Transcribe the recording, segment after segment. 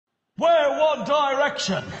We're One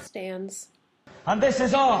Direction. Stands. And this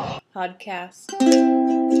is our Podcast.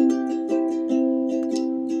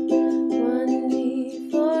 One D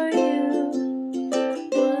for you,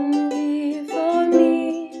 one D for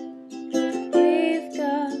me. We've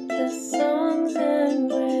got the songs and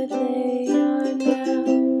where they are now.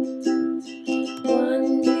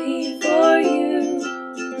 One D for you,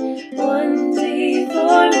 one D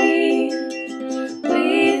for me.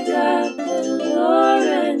 We've got the lore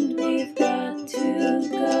and we've got to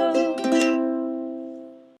go.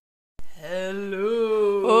 Hello.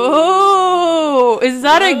 Oh, is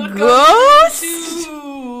that Welcome a ghost?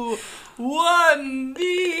 to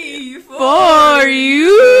 1D For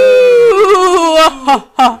you.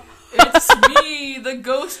 It's me, the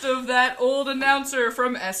ghost of that old announcer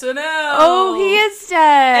from SNL. Oh, he is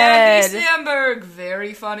dead. Andy Samberg.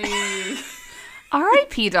 Very funny.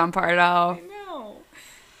 R.I.P. Don Pardo. I know.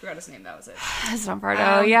 Forgot his name. That was it. That's Don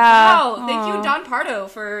Pardo, yeah. Wow. Thank you, Don Pardo,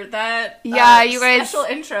 for that Yeah, you guys. special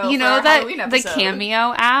intro You for know our that Halloween the episode.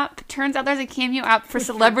 Cameo app? Turns out there's a Cameo app for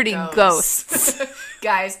celebrity ghosts.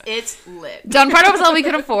 Guys, it's lit. Don Pardo was all we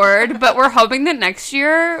could afford, but we're hoping that next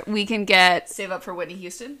year we can get. Save up for Whitney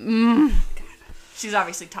Houston. God. She's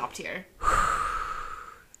obviously top tier.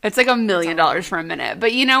 It's like $1 million for a minute,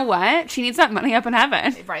 but you know what? She needs that money up in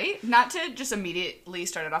heaven. Right? Not to just immediately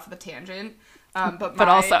start it off with a tangent, but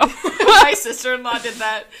also. my sister-in-law did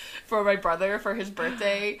that for my brother for his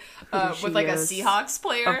birthday she with like a is. Seahawks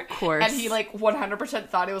player. Of course. And he like 100%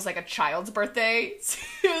 thought it was like a child's birthday. So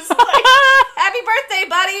he was like, happy birthday,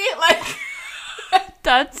 buddy! Like,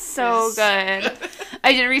 That's so good.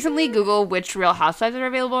 I did recently Google which Real Housewives are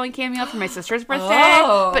available on Cameo for my sister's birthday,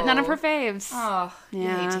 but none of her faves. oh, you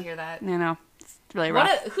Yeah. hate to hear that. You know, it's really rough.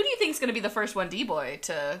 Who do you think is going to be the first 1D boy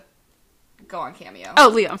to go on Cameo?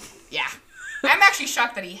 Oh, Liam. Yeah. I'm actually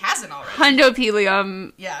shocked that he hasn't already. Hundo P.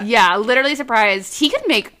 Liam. Yeah. Yeah, literally surprised. He could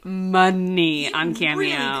make money on Cameo.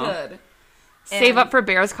 Really could. Save And- up for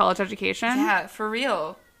Bear's college education. Yeah, for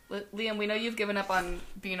real. Liam, we know you've given up on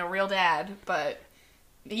being a real dad, but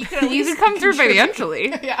you could at You least could come through contribute. financially.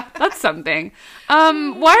 Yeah. That's something. Why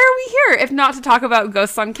are we here if not to talk about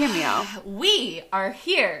ghosts on Cameo? We are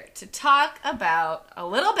here to talk about a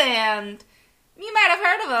little band. You might have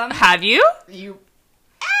heard of them. Have you?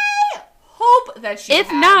 I hope that you If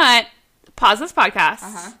have. not, pause this podcast.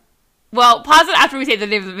 Uh-huh. Well, pause it after we say the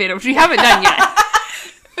name of the band, which we haven't done yet.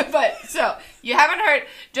 But, so, you haven't heard,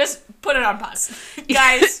 just put it on pause.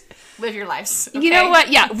 Guys, live your lives. You know okay?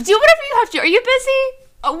 what? Yeah, do whatever you have to. Are you busy?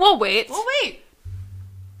 Oh, we'll wait. Well, wait.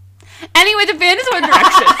 Anyway, the band is One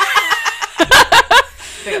Direction.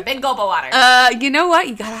 Take a big gulp of water. You know what?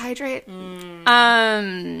 You gotta hydrate. Yeah,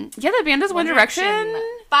 the band is One Direction.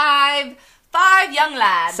 Five young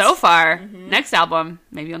lads. So far. Next album,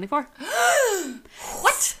 maybe only 4.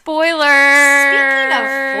 What? Spoilers.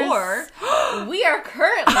 Speaking of 4, we are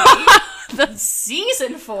currently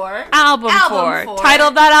season 4. Album 4. 4. Title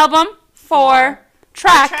of that album? 4.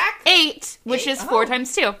 Track Track 8, which 8. is 4 Oh.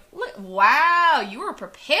 times 2. Wow, you were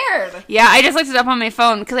prepared. Yeah, I just looked it up on my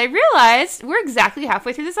phone because I realized we're exactly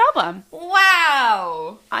halfway through this album.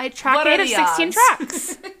 Wow. I track What are 8 of the 16 odds?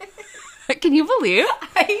 tracks. Can you believe?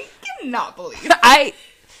 I cannot believe.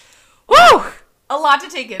 Woo! A lot to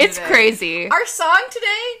take in It's today. crazy. Our song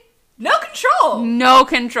today, No Control. No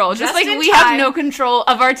control. Just Just like in we have time. no control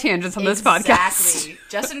of our tangents on this podcast. Exactly.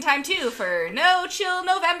 Just in time, too, for No Chill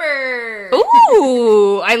November.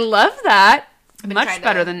 Ooh, I love that. Been Much trying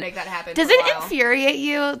better to than. make that happen Does for a it while. infuriate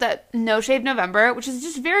you that No Shave November, which is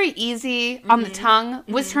just very easy on the tongue,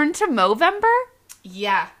 was turned to Movember?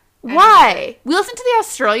 Yeah. Why? We listen to the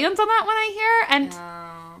Australians on that one, I hear,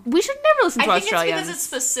 and we should never listen to I think it's Australians. because it's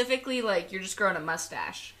specifically like you're just growing a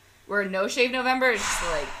mustache. Where No Shave November is just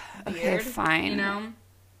like Okay, beard. fine. You know?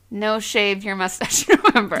 No shave your mustache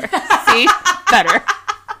November. See? Better.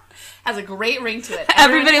 Has a great ring to it.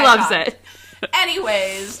 Everybody Everyone's loves catch it. on.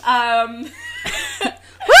 Anyways,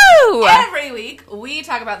 Woo! every week we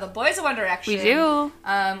talk about the boys of One Direction. We do.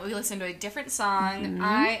 We listen to a different song.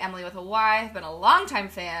 I, Emily with a Y, have been a longtime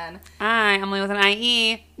fan. Hi, Emily with an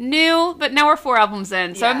IE. New, but now we're 4 albums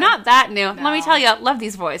in, so Yeah. I'm not that new. Let me No. tell you, love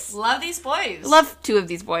these boys. Love these boys. Love 2 of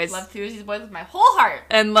these boys. Love two of these boys with my whole heart.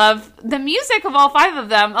 And love the music of all 5 of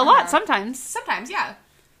them a lot sometimes. Sometimes, yeah.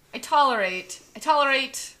 I tolerate.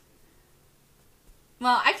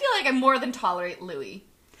 Well, I feel like I more than tolerate Louis.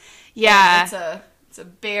 Yeah. It's a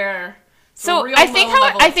bare So real I think low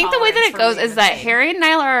level of the way that it tolerance goes for is Liam that and Zayn. Harry and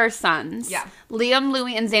Niall are our sons. Yeah. Liam,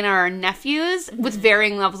 Louis, and Zayn are our nephews with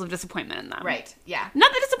varying levels of disappointment in them. Right. Yeah.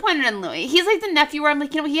 Not that disappointed in Louis. He's like the nephew where I'm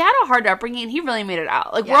like, he had a hard upbringing and he really made it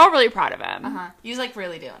out. Like, Yeah. we're all really proud of him. He's like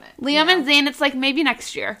really doing it. Liam and Zayn, it's like maybe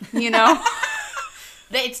next year, you know?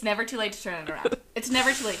 It's never too late to turn it around. It's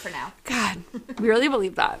never too late for now. God, we really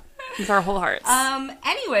believe that with our whole hearts.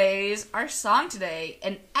 Anyways, our song today,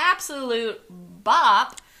 an absolute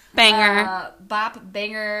bop. Banger. Bop,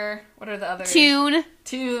 banger. What are the other? Tune.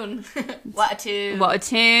 Tune. What a tune. What a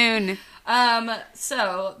tune.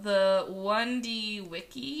 So the 1D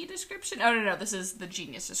Wiki description. Oh, no, this is the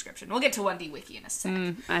Genius description. We'll get to 1D Wiki in a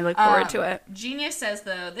sec. I look forward to it. Genius says,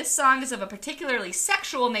 though, this song is of a particularly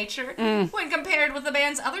sexual nature when compared with the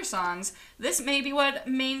band's other songs. This may be what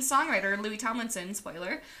main songwriter Louis Tomlinson,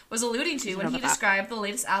 spoiler, was alluding to when he described the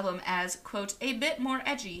latest album as, quote, a bit more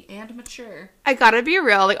edgy and mature. I gotta be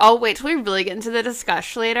real. Like, I'll wait till we really get into the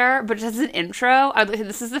discussion later. But just as an intro,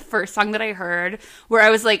 this is the first song that I heard where I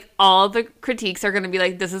was like, all the critiques are gonna be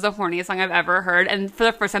like, this is the horniest song I've ever heard, and for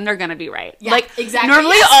the first time, they're gonna be right. Yeah, like, exactly.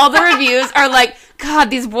 Normally, all the reviews are like, God,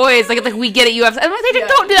 these boys, like we get it. You have, and I'm like, they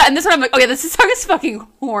don't do that. And this one, I'm like, okay, this song is fucking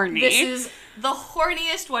horny. This is the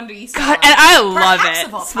horniest 1D song. God, and I love perhaps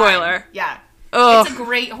of all it. time. Spoiler. Yeah. Ugh. It's a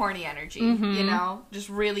great horny energy, you know? Just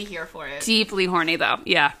really here for it. Deeply horny though.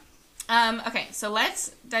 Yeah. Okay, so let's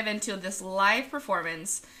dive into this live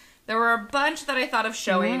performance. There were a bunch that I thought of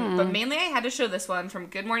showing, but mainly I had to show this one from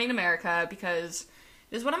Good Morning America because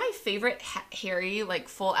it is one of my favorite Harry, like,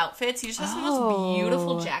 full outfits. He just has the most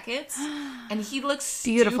beautiful jackets, and he looks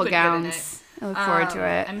Beautiful stupid gowns. good in it. I look forward to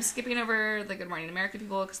it. I'm skipping over the Good Morning America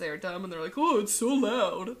people because they were dumb, and they're like, oh, it's so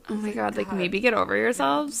loud. Oh my God, like maybe get over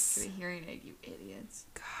yourselves. Get a hearing aid, you idiots.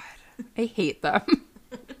 I hate them.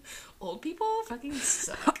 Old people fucking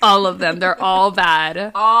suck. All of them. They're all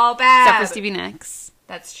bad. All bad. Except for Stevie Nicks.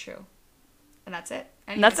 That's true. And that's it.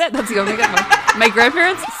 And that's it. That's the only good one. My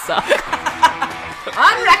grandparents suck.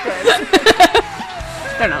 On record.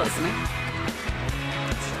 They're not listening.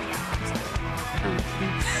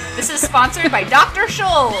 This is sponsored by Dr.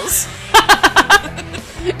 Scholl's.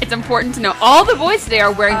 It's important to know all the boys today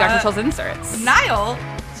are wearing Dr. Scholl's inserts. Niall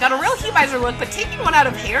got a real Humizer look, but taking one out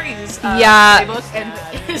of Harry's playbook, and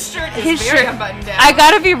his shirt is very unbuttoned down. I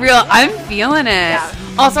gotta be real. I'm feeling it. Yeah.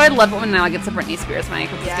 Also, I love it when Niall gets a Britney Spears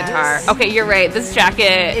mic with his guitar. Okay, you're right. This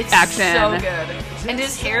jacket It's action. so good. And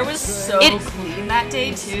his hair was so clean that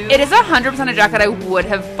day, too. It is 100% a jacket I would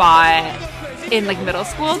have bought in like middle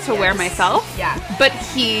school to wear myself. Yeah. But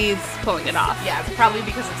he's pulling it off. Yeah, probably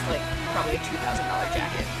because it's like probably a $2,000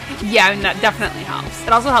 jacket. Yeah, and that definitely helps.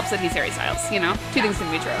 It also helps that he's Harry Styles, you know? Two things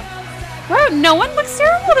can be true. Wow, no one looks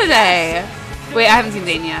terrible today. Wait, I haven't seen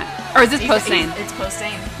Zayn yet. Or is this post-Zayn? It's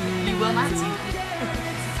post-Zayn. You will not see it.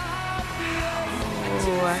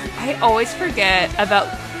 I always forget about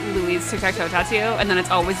Louis' tic-tac-toe tattoo, and then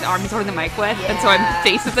it's always the arm he's holding the mic with, and so I'm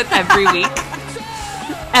faced with it every week.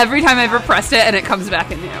 Every time I ever pressed it, and it comes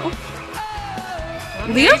back anew.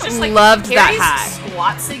 Leo Just, like, loved that Harry's hat.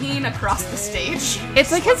 squat singing across the stage.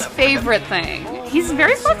 It's like his favorite thing. He's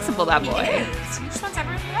very flexible, that boy. He is. He just wants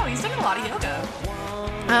everyone to know. He's done a lot of yoga.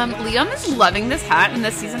 Liam is loving this hat in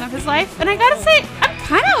this season of his life, and I gotta say, I'm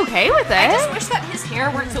kind of okay with it. I just wish that his hair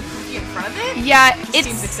weren't so poofy in front of it. Yeah, It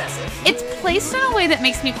seems excessive. It's placed in a way that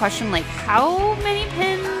makes me question, like, how many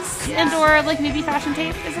pins and or, like, maybe fashion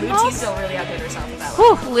tape is Lou T involved? still really outdid herself with that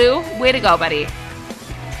one. Whew, Lou, way to go, buddy.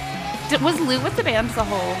 Was Lou with the band the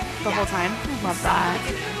whole time? I love that.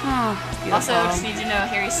 Oh, it's beautiful. Also, just need you to know,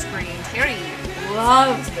 Harry screamed. Harry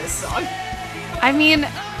loves this song. I mean,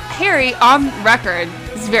 Harry, on record,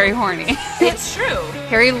 is very horny. It's true.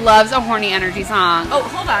 Harry loves a horny energy song. Oh,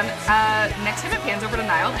 hold on. Next time it pans over to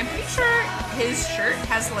Niall, I'm pretty sure his shirt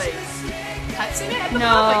has, like, cuts in it at the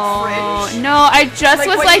bottom, like fringe. No, I just Like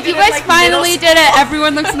was what like, you you did in, guys like, finally middle did it.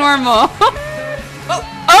 Everyone looks normal.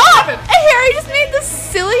 Oh, and Harry just made the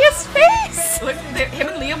silliest face. look, him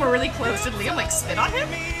and Liam were really close. Did Liam, like, spit on him?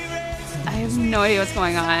 I have no idea what's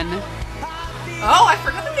going on. Oh, I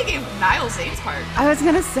forgot that they gave Niall Zayn's part. I was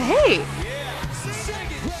gonna say.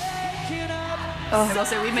 I will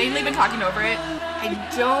say, we've mainly been talking over it. I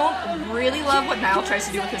don't really love what Niall tries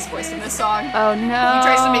to do with his voice in this song. Oh no. He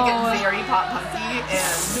tries to make it very pop-punky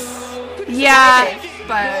and... Yeah.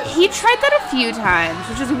 But... He tried that a few times,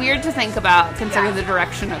 which is weird to think about considering the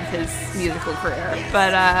direction of his musical career.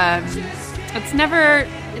 But it's never...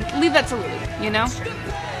 Leave that to Louis, you know?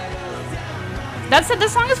 That said,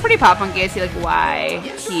 this song is pretty pop-punky. I see, like, why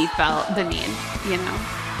he felt the need, you know?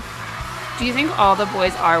 Do you think all the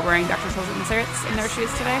boys are wearing Dr. Scholl's inserts in their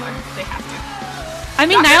shoes today? They have to. I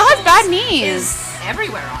mean, Dr. Niall has Scholl's bad knees. Is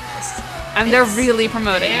everywhere on this. And they're really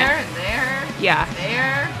promoting there, it. there, Yeah.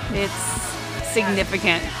 there. It's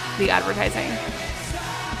significant, the advertising.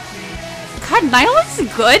 God, Niall looks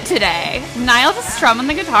good today. Niall just strumming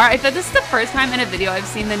the guitar. I thought this is the first time in a video I've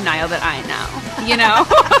seen the Niall that I know. You know?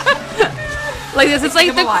 Like, this is like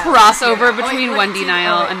the crossover between Wendy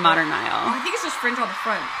Niall and modern Niall. I think it's just fringe on the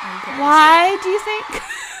front. Why do you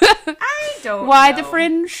think? I don't Why know. the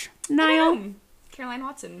fringe, Niall? Caroline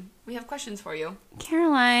Watson, we have questions for you.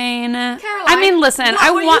 Caroline. I mean, listen, what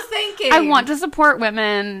I were want you thinking? I want to support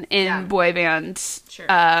women in Yeah. boy band, Sure.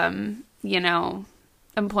 you know,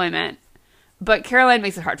 employment. But Caroline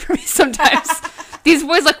makes it hard for me sometimes. These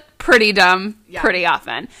boys look pretty dumb pretty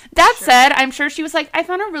often. That said, I'm sure she was like, I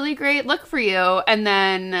found a really great look for you. And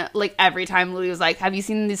then, like, every time Louis was like, have you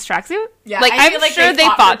seen this tracksuit? Yeah, like, I feel I'm like sure they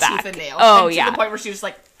fought fought for back. tooth and nail. Oh, and yeah. to the point where she was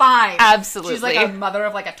like, fine. Absolutely. She's like a mother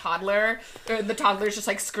of like a toddler. Or the toddler's just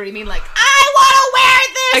like screaming like, I want to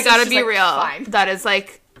wear this! I gotta And she's be like, real. Fine. That is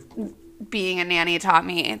like being a nanny taught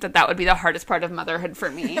me that would be the hardest part of motherhood for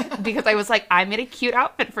me because I was like, I made a cute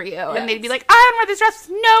outfit for you, and they'd be like, I want to wear this dress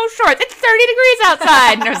with no shorts. It's 30 degrees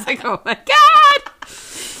outside, and I was like, oh my god.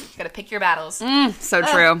 You gotta pick your battles. So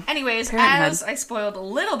true. Anyways, Parenthood. as I spoiled a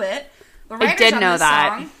little bit, the writers did on know this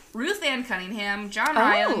that. song, Ruth Ann Cunningham, John Oh.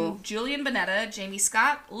 Ryan, Julian Bonetta, Jamie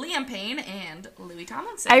Scott, Liam Payne, and Louis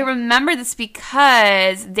Tomlinson. I remember this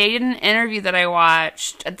because they did an interview that I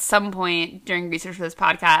watched at some point during research for this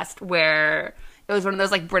podcast where it was one of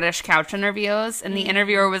those like British couch interviews, and the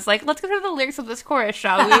interviewer was like, let's go through the lyrics of this chorus,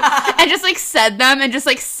 shall we? And just like said them and just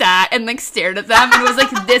like sat and like stared at them and was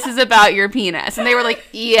like, this is about your penis. And they were like,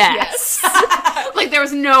 yes. Like there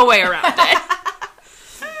was no way around it.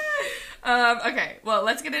 Okay, well,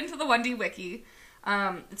 let's get into the 1D Wiki.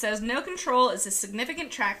 It says, No Control is a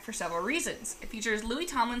significant track for several reasons. It features Louis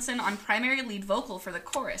Tomlinson on primary lead vocal for the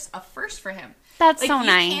chorus, a first for him. That's Like, so you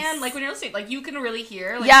nice. can, like, when you're listening, like, you can really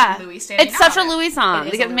hear, like, Yeah. Louis standing It's such out a on it. Louis song.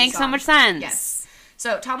 It is Like, a it Louis makes so song. much sense. Yes.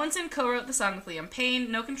 So, Tomlinson co-wrote the song with Liam Payne.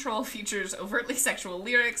 No Control features overtly sexual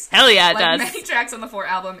lyrics. Hell yeah, it Like does. many tracks on the 4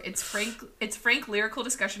 album, its frank lyrical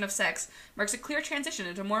discussion of sex marks a clear transition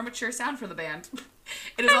into a more mature sound for the band.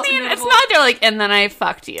 It is I also mean, it's notable- not they're like, and then I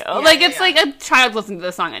fucked you. Like, yeah, it's yeah. like a child listening to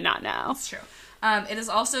the song and not know. It's true. It is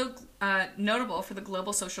also notable for the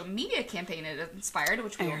global social media campaign it inspired,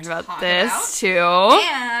 which we I will heard talk about this, about. too.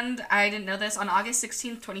 And I didn't know this. On August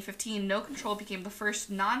 16th, 2015, No Control became the first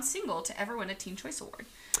non-single to ever win a Teen Choice Award.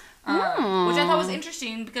 Which I thought was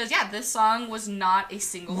interesting because, yeah, this song was not a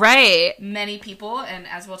single. Right. Many people, and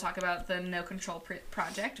as we'll talk about the No Control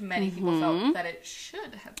project, many people felt that it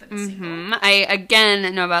should have been a single. I,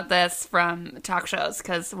 again, know about this from talk shows,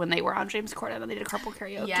 because when they were on James Corden, they did carpool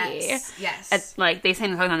karaoke. Yes. It's like, they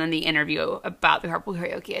sang the song in the interview about the carpool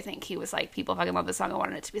karaoke. I think he was like, people fucking love this song. I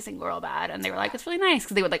wanted it to be a single real bad. And they were like, it's really nice,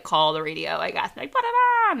 because they would, like, call the radio, I guess, like, put it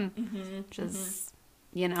on! Which is,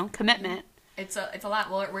 you know, commitment. It's a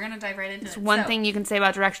lot. Well, we're going to dive right into it. One So- thing you can say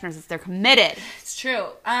about Directioners is they're committed. It's true.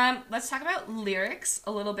 Let's talk about lyrics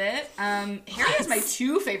a little bit. Harry has my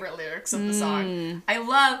 2 favorite lyrics of the song. I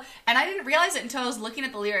love, and I didn't realize it until I was looking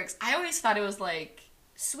at the lyrics. I always thought it was like,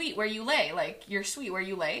 sweet where you lay, like, you're sweet where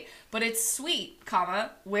you lay, but it's sweet,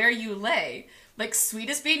 comma, where you lay. Like,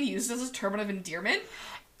 sweet is being used as a term of endearment.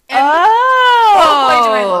 And Oh! boy,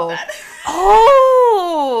 do I love that.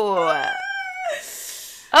 Oh!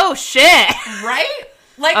 Oh, shit. Right?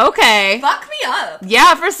 Like, Okay. fuck me up.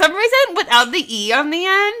 Yeah, for some reason, without the E on the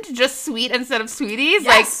end, just sweet instead of sweeties,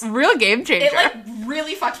 Yes. like, real game changer. It, like,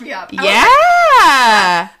 really fucked me up. I was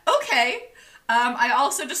Yeah! like, okay. I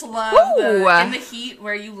also just love Ooh. in the heat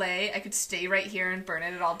where you lay, I could stay right here and burn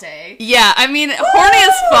it all day. Yeah, I mean, horny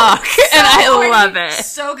as fuck, and I horny. love it.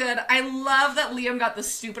 So good. I love that Liam got the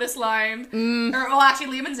stupidest line. Or, well,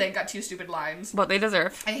 actually, Liam and Zayn got 2 stupid lines. What they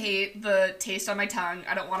deserve. I hate the taste on my tongue.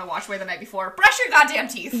 I don't want to wash away the night before. Brush your goddamn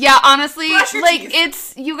teeth. Yeah, honestly, Brush your like, teeth.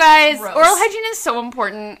 it's, you guys, Gross. oral hygiene is so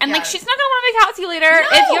important, and, like, Yeah. she's not gonna want to make out with you later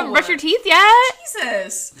if you haven't No. brushed your teeth yet.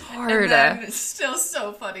 Jesus. Lord. And then, it's still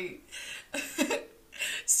so funny.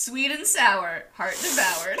 Sweet and sour, heart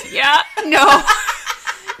devoured. Yeah, no.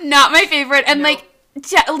 Not my favorite, and, like,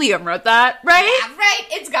 Liam wrote that, right? Yeah, right?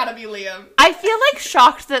 It's gotta be Liam. I feel like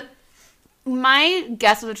shocked that my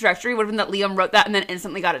guess with the trajectory would have been that Liam wrote that and then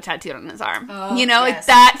instantly got it tattooed on his arm. Oh, you know, yes. like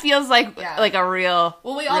that feels like Yeah. like a real.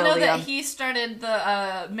 Well, we all real know that Liam. he started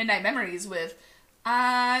the Midnight Memories with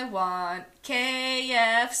I want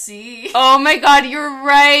KFC. Oh my god, you're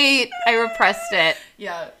right. I repressed it.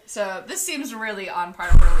 Yeah, so this seems really on par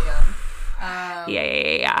for Liam.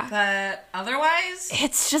 Yeah. But otherwise,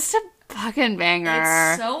 It's just a fucking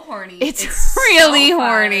banger. It's so horny. It's really so fun.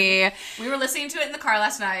 horny. We were listening to it in the car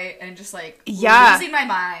last night and just like Yeah. losing my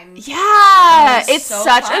mind. Yeah, It was it's so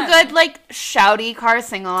such fun. a good like shouty car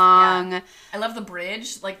sing along. Yeah. I love the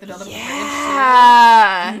bridge, like the build up of the bridge too.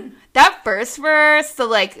 Yeah. That first verse, the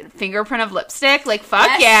like fingerprint of lipstick, like fuck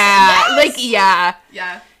Yes, yeah. yes. Like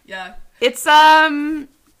yeah. Yeah. It's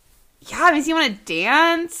yeah, it makes you want to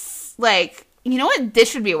dance. Like, you know what? This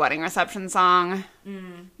should be a wedding reception song.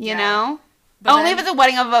 You yeah. know? But Only then- if it's a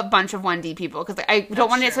wedding of a bunch of 1D people, because I don't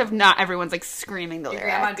want it to true. have not everyone's like screaming the Your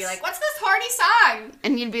lyrics. grandma would be like, "What's this horny song?"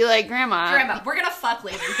 And you'd be like, Grandma. Grandma, we're gonna fuck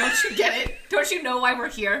later. Don't you get it? Don't you know why we're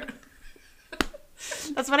here?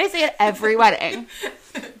 That's what I say at every wedding.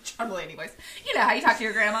 John Mulaney voice. You know how you talk to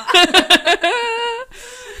your grandma.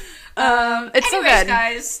 It's so Anyways, good.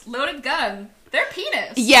 guys, Loaded Gun. Their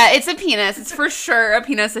penis. Yeah, it's a penis. It's for sure a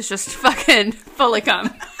penis that's just fucking full of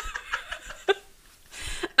cum.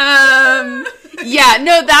 Yeah,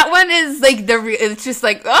 no, that one is like it's just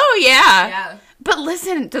like, oh yeah. Yeah. But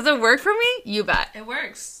listen, does it work for me? You bet. It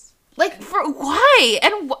works. Like, for why?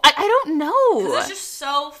 And I don't know. It's just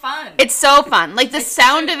so fun. It's so fun. Like, the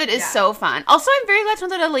sound such of a- it is yeah. so fun. Also, I'm very glad to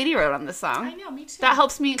know that a lady wrote on this song. I know, me too. That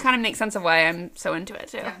helps me kind of make sense of why I'm so into it,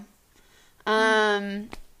 too. Yeah.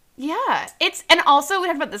 Yeah. And also, we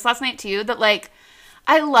talked about this last night, too, that, like,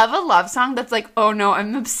 I love a love song that's like, oh no,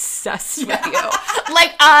 I'm obsessed with you.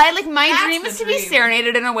 Like, my That's dream the is to be dream.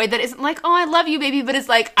 serenaded in a way that isn't like, oh, I love you, baby, but it's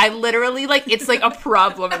like, I literally, like, it's like a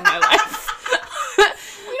problem in my life.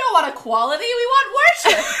 We don't want equality, we want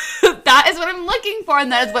worship. That is what I'm looking for,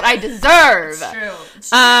 and that is what I deserve. It's true. It's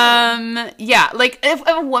true. Yeah, like, if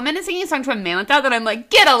a woman is singing a song to a man like that, then I'm like,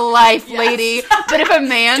 get a life, Yes. lady. But if a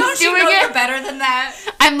man's Don't you doing know it, you're better than that?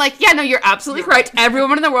 I'm like, yeah, no, you're absolutely correct. Every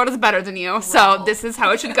woman in the world is better than you, so Rebel. this is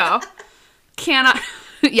how it should go. Cannot,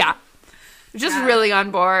 yeah. Just Yeah. really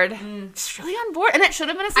on board. Just really on board. And it should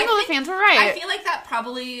have been a single, the think- fans were right. I feel like that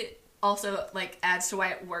probably also like adds to why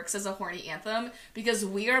it works as a horny anthem because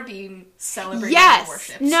we are being celebrated and Yes.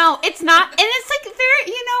 worshipped. No, it's not. And it's like very,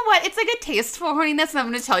 you know what? It's like a tasteful horniness, and I'm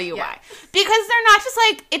going to tell you Yeah. why. Because they're not just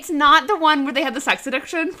like, it's not the one where they had the sex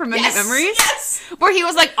addiction from Midnight Yes. Memories. Yes. Where he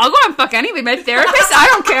was like, I'll go and fuck anybody. My therapist, I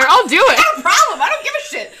don't care. I'll do it. No problem. I don't give a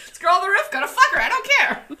shit. This girl on the roof gonna fuck her. I don't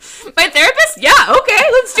care. My therapist? Yeah, okay,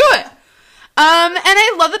 let's do it. And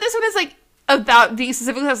I love that this one is like about being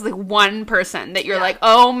specifically as like one person that you're Yeah. like,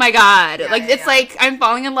 oh my god. Yeah, like yeah, it's yeah. like I'm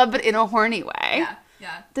falling in love but in a horny way. Yeah.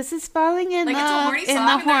 Yeah. This is falling in Like, it's a love horny in song the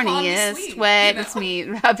and they're calling me horniest sweet, way. you know? That's me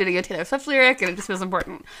updating a Taylor Swift lyric, and it just feels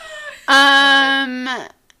important.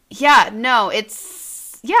 Yeah, no,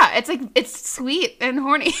 it's like it's sweet and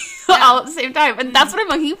horny all at the same time, and that's what I'm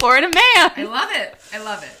looking for in a I man. love it. I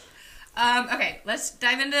love it. Okay, let's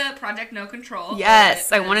dive into Project No Control.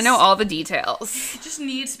 Yes, I want to know all the details. It just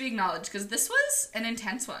needs to be acknowledged because this was an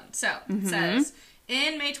intense one. So, it says,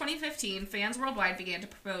 in May 2015, fans worldwide began to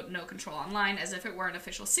promote No Control online as if it were an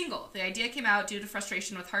official single. The idea came out due to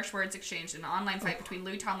frustration with harsh words exchanged in an online fight between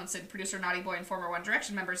Louis Tomlinson, producer Naughty Boy, and former One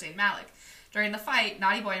Direction member Zayn Malik. During the fight,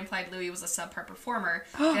 Naughty Boy implied Louis was a subpar performer.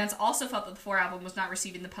 Fans also felt that the 4 album was not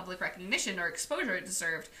receiving the public recognition or exposure it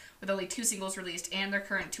deserved, with only 2 singles released and their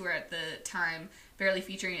current tour at the time barely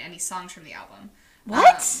featuring any songs from the album.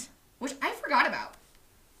 What? Which I forgot about.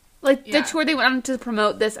 Like Yeah. the tour they went on to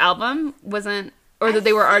promote this album wasn't, or that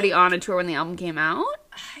they were already on a tour when the album came out.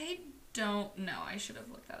 I don't know. I should have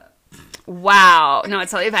looked that up. Wow, no,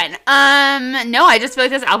 it's totally fine. No, I just feel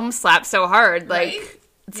like this album slaps so hard. Like Right?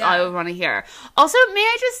 it's Yeah. all I would want to hear. Also, may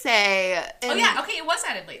I just say? Oh yeah, okay, it was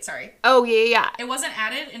added late, sorry. Oh yeah. It wasn't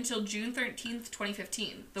added until June 13th,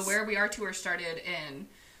 2015. The Where We Are tour started in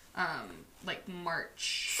like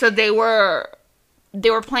March. So they were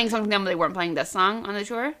playing something, but they weren't playing this song on the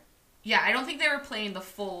tour. Yeah, I don't think they were playing the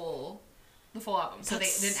full album, so they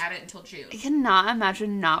didn't add it until June. I cannot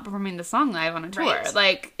imagine not performing the song live on a tour. Right.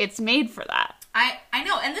 Like it's made for that. I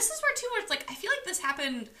know, and this is where too where it's like I feel like this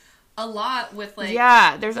happened a lot with like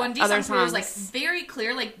Yeah, there's one D other songs where it was like songs. very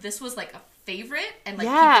clear like this was like a favorite and like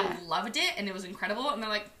Yeah. people loved it and it was incredible and they're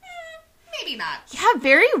like maybe not. Yeah,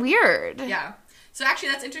 very weird. Yeah. So actually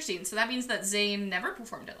that's interesting. So that means that Zayn never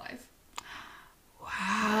performed it live.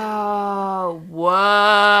 Wow.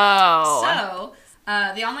 Whoa. So,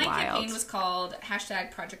 the online Wild. campaign was called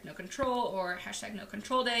 #Project No Control or #No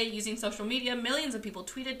Control Day. Using social media, millions of people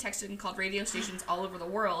tweeted, texted, and called radio stations all over the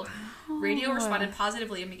world. Radio responded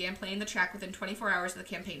positively and began playing the track within 24 hours of the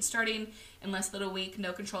campaign starting. In less than a week,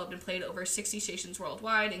 No Control had been played over 60 stations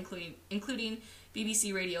worldwide, including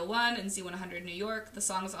BBC Radio 1 and Z100 New York. The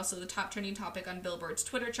song was also the top trending topic on Billboard's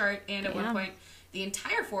Twitter chart, and at one Damn. point, The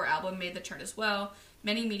entire 4 album made the chart as well.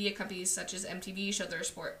 Many media companies such as MTV showed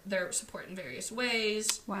their support in various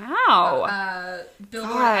ways. Wow.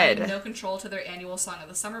 Billboard God. added No Control to their annual Song of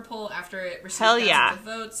the Summer poll after it received Hell thousands yeah. of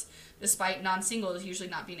votes, despite non-singles usually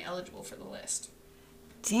not being eligible for the list.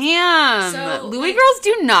 Damn. So, Louis like- girls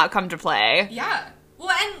do not come to play. Yeah. Well,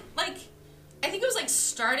 and, like, I think it was, like,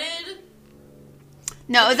 started...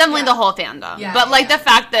 No, it's definitely Yeah. the whole fandom. Yeah, but, like, yeah. the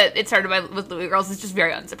fact that it started with Louis girls is just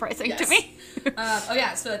very unsurprising to Yes. me. Oh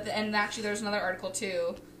yeah, so at the end, actually, there's another article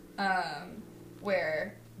too,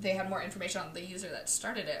 where they had more information on the user that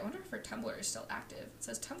started it. I wonder if her Tumblr is still active. It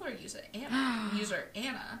says Tumblr user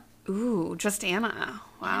Anna. Ooh, just Anna.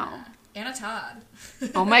 Wow. Anna Todd.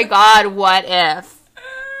 Oh my god, what if?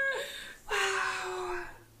 Wow.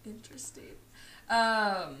 Interesting.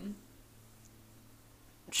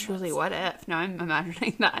 Truly, what if? Now I'm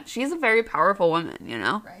imagining that. She's a very powerful woman, you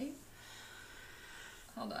know? Right?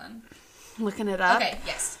 Hold on. Looking it up. Okay,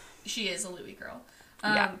 yes. She is a Louis girl.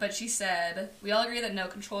 Yeah. But she said, we all agree that No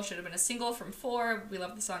Control should have been a single from 4. We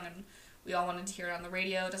love the song and we all wanted to hear it on the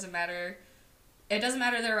radio. It doesn't matter.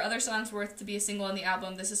 There are other songs worth to be a single on the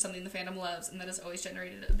album. This is something the fandom loves, and that has always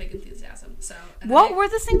generated a big enthusiasm. So, and What were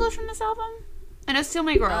the singles from this album? I know Steal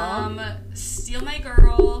My Girl. Steal My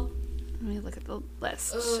Girl. Let me look at the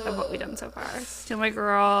list of what we've done so far. Steal My No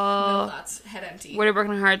Girl. thoughts. Head empty. Where Do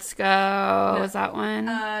Broken Hearts Go? Was that one?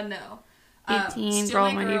 No. 18, Steal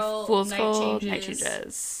Girl, My Mighty Girl, Fool's Night Gold, Night Changes.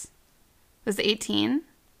 Changes. Was it 18?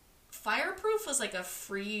 Fireproof was like a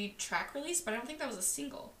free track release, but I don't think that was a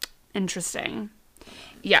single. Interesting.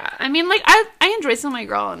 Yeah, I mean, like, I enjoy Steal My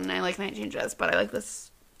Girl and I like Night Changes, but I like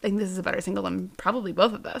this. I think this is a better single than probably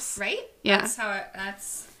both of this. Right? Yeah.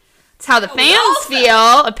 That's It's how the Oh, we all fans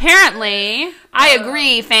feel, apparently. I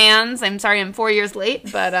agree, fans. I'm sorry I'm 4 years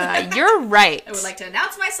late, but you're right. I would like to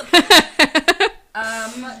announce my support.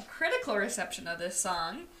 Critical reception of this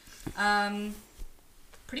song.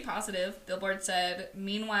 Pretty positive. Billboard said,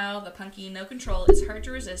 meanwhile, the punky No Control is hard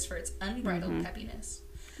to resist for its unbridled peppiness.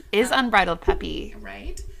 Is unbridled peppy.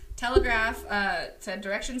 Right? Telegraph said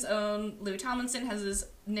Direction's own Louis Tomlinson has his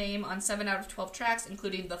name on 7 out of 12 tracks,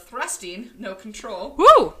 including the thrusting No Control.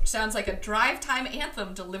 Woo! Sounds like a drive time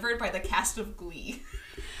anthem delivered by the cast of Glee.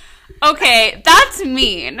 Okay, that's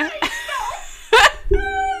mean.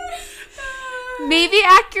 Maybe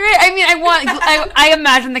accurate. I mean, I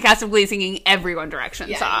imagine the cast of Glee singing every One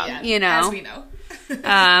Direction song, you know. As we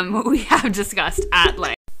know. We have discussed at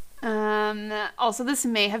length. Also, this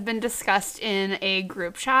may have been discussed in a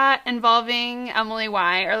group chat involving Emily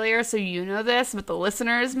Y earlier, so you know this, but the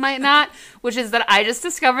listeners might not, which is that I just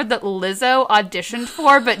discovered that Lizzo auditioned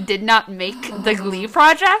for but did not make the Glee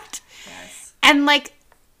project. Yes. And, like,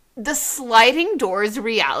 the sliding doors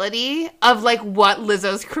reality of, like, what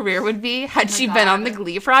Lizzo's career would be had she been on the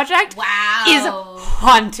Glee project Wow. is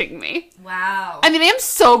haunting me. Wow. I mean, I am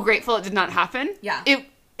so grateful it did not happen. Yeah.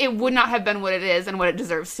 It would not have been what it is and what it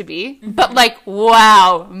deserves to be. But, like,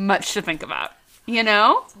 wow, much to think about. You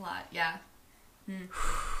know? It's a lot, yeah. Do you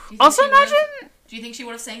think Also she would've- imagine... Do you think she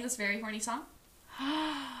would have sang this very horny song?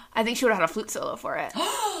 I think she would have had a flute solo for it.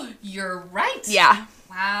 You're right. Yeah.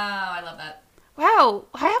 Wow, I love that. Wow,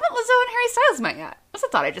 why haven't Lizzo and Harry Styles met yet? That's a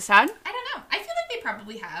thought I just had. I don't know. I feel like they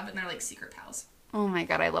probably have, and they're like secret pals. Oh my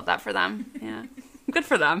god, I love that for them. Yeah. Good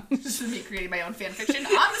for them. Just me creating my own fanfiction on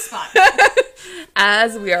the spot.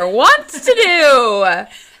 As we are wont to do.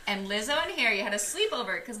 And Lizzo and Harry had a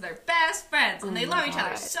sleepover because they're best friends and they love each other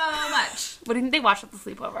God. so much. What didn't they watch at the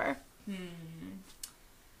sleepover?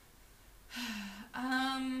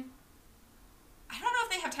 I don't know if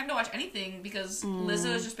they have time to watch anything because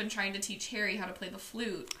Lizzo has just been trying to teach Harry how to play the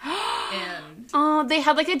flute. And Oh, they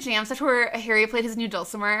had like a jam session where Harry played his new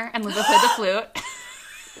dulcimer and Lizzo played the flute.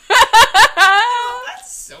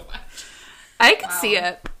 that's so much. I could Wow. see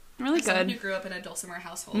it. Really As someone who good. grew up in a dulcimer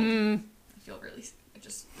household, I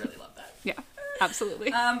just really love that. Yeah,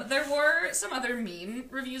 absolutely. There were some other meme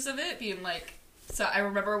reviews of it being like, so I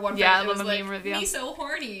remember one Yeah, I it love was a like, meme review. me so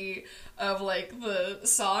horny of like the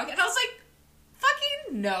song, and I was like,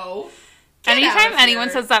 fucking no. Get out Anytime of anyone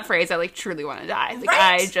here. says that phrase, I like truly want to die. Like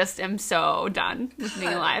Right? I just am so done with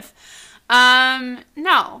being God. alive.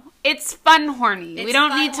 No, it's fun horny. We It's don't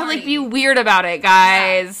fun need to like horny. be weird about it,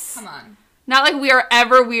 Yeah, guys. come on. Not like we are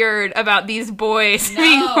ever weird about these boys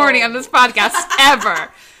being No. horny on this podcast ever.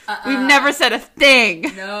 We've never said a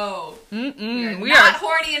thing. No. We We are are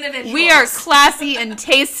horny individuals. we are classy and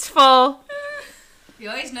tasteful. You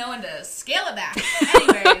always know when to scale it back.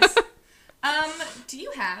 Anyways, do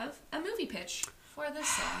you have a movie pitch for this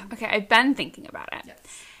song? Okay, I've been thinking about it. Yes.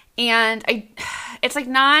 And it's like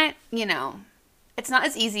not, it's not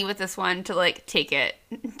as easy with this one to, like, take it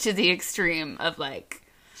to the extreme of, like,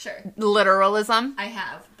 Sure. literalism. I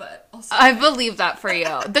have, but also... I believe that for you.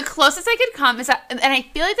 The closest I could come is that, and I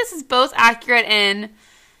feel like this is both accurate in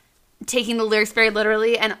taking the lyrics very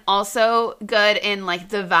literally and also good in, like,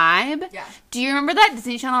 the vibe. Yeah. Do you remember that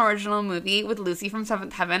Disney Channel original movie with Lucy from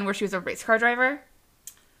Seventh Heaven where she was a race car driver?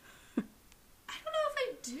 I don't know if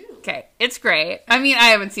I do. Okay, it's great. I mean, I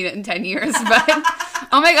haven't seen it in 10 years, but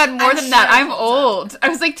oh my god, more I'm than that. sure it I'm holds old. I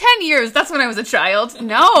was like, 10 years, that's when I was a child.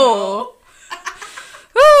 No.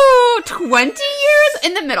 Ooh, 20 years?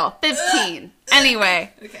 In the middle. 15.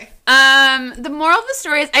 Anyway. Okay. The moral of the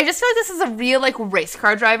story is I just feel like this is a real, like, race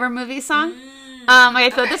car driver movie song. Like, I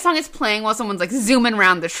feel like this song is playing while someone's, like, zooming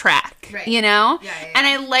around the track. Right. You know? Yeah. And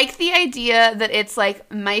I like the idea that it's,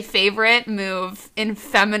 like, my favorite move in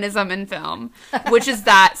feminism in film, which is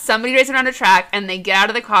that somebody races around a track and they get out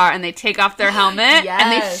of the car and they take off their helmet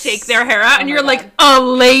and they Yes. shake their hair out and my you're God. like, a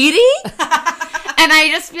lady? And I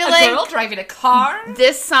just feel A like girl driving a car?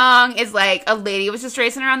 this song is like a lady was just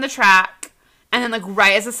racing around the track, and then like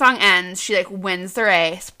right as the song ends, she like wins the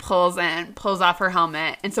race, pulls off her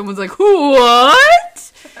helmet, and someone's like,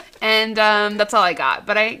 "What?" And that's all I got.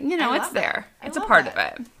 But I it's love there. that. It's a love part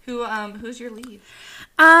that. of it. Who's your lead?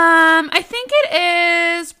 I think it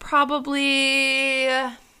is probably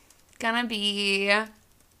gonna be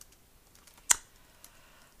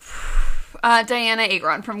Diana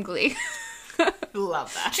Agron from Glee.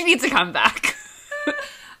 Love that. She needs to come back.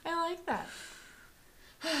 I like that.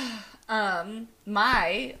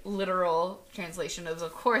 My literal translation is,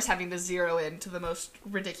 of course, having to zero in to the most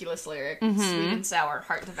ridiculous lyric, sweet and sour,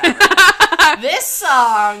 heart devouring. This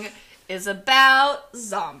song is about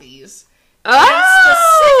zombies. Oh!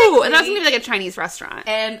 And that's specifically- gonna be like a Chinese restaurant.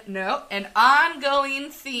 And an ongoing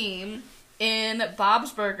theme in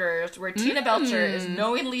Bob's Burgers where Tina Belcher is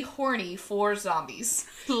knowingly horny for zombies.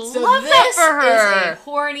 Love So that this for her. is a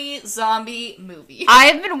horny zombie movie.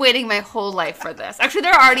 I've been waiting my whole life for this. Actually,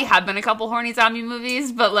 there already have been a couple horny zombie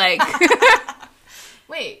movies, but like,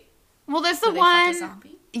 Wait, well, there's the do they fuck a one.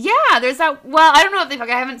 zombie? Yeah, there's that. Well, I don't know if they fuck.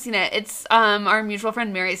 I haven't seen it. It's our mutual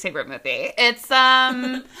friend Mary's favorite movie. It's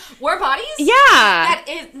War Bodies? yeah.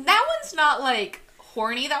 That one's not like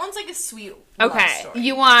horny. That one's like a sweet love Okay, story.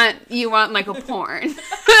 you want like a porn.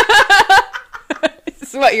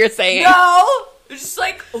 This is what you're saying. No! There's just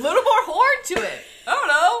like a little more horn to it. I don't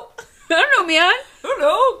know. I don't know, man. I don't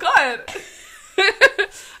know. God.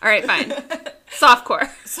 All right, fine. Softcore.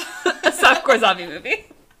 A softcore zombie movie.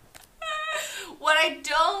 What I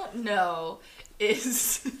don't know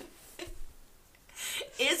is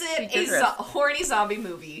it Speak a your truth. horny zombie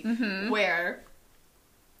movie where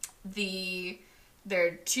there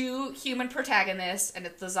are two human protagonists and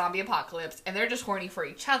it's the zombie apocalypse and they're just horny for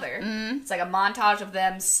each other. It's like a montage of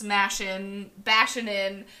them bashing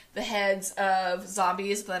in the heads of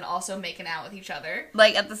zombies but then also making out with each other.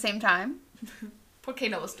 Like at the same time. Porque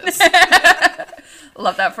no los dos.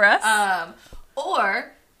 Love that for us.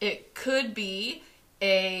 Or it could be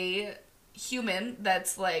a human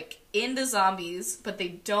that's like into zombies, but they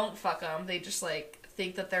don't fuck them. They just like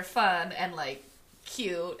think that they're fun and like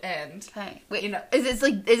cute and Okay. Wait, you know. is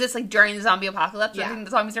this like during the zombie apocalypse? Yeah. I think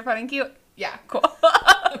the zombies are fun and cute. Yeah, Cool.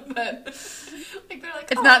 but like they're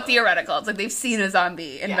like It's "Oh." not theoretical. It's like they've seen a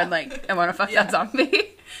zombie and Yeah. been like, I want to fuck Yeah. that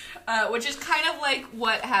zombie. Which is kind of like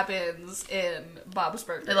what happens in Bob's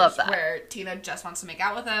Burgers. I love that. Where Tina just wants to make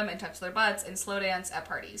out with them and touch their butts and slow dance at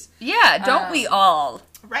parties. Yeah, don't we all?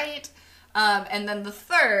 Right? And then the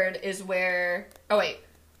third is where... Oh, wait.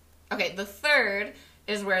 Okay, the third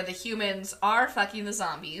is where the humans are fucking the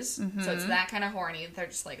zombies. So it's that kind of horny. They're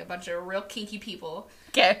just like a bunch of real kinky people.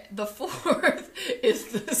 Okay. The fourth is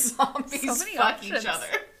the zombies So many fuck options. each other.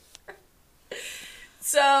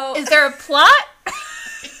 So... Is there a plot?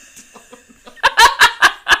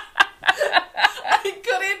 I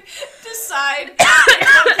couldn't decide. A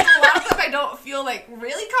lot of them I don't feel like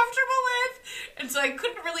really comfortable with, and so I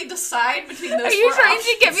couldn't really decide between those. Are you four trying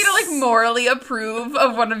to get me to like options. morally approve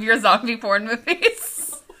of one of your zombie porn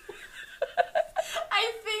movies?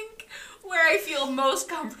 I think where I feel most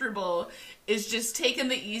comfortable is just taking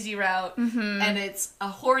the easy route, and it's a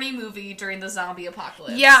horny movie during the zombie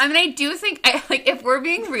apocalypse. Yeah, I mean, I do think, if we're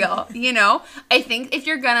being real, I think if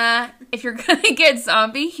you're gonna get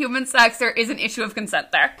zombie human sex, there is an issue of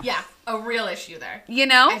consent there. Yeah, a real issue there.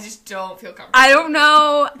 I just don't feel comfortable.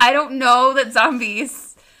 I don't know that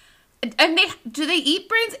zombies, and do they eat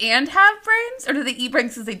brains and have brains, or do they eat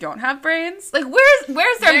brains because they don't have brains? Like,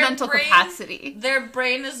 where's their mental capacity? Their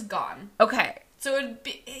brain is gone. Okay. So it'd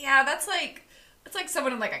be, yeah, that's like It's like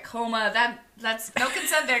someone in like a coma. That's no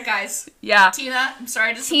consent there, guys. Yeah. Tina, I'm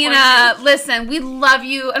sorry to support Tina, you. listen, we love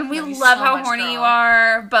you and we Love you love so how much, horny girl. you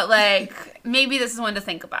are, but like maybe this is one to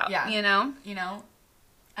think about. Yeah. You know? You know,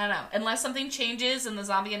 I don't know. Unless something changes in the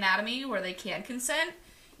zombie anatomy where they can consent,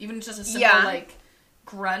 even just a simple Yeah. like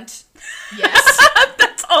grunt, yes,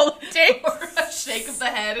 That's all it takes. or a shake of the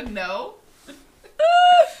head and no.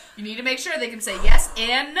 You need to make sure they can say yes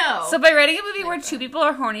and no. So by writing a movie where two people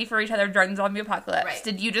are horny for each other during the zombie apocalypse, Right.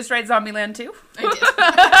 did you just write Zombieland too? I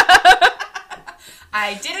did.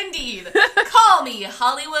 I did indeed. Call me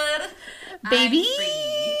Hollywood, Baby.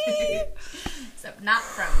 I'm free. Except not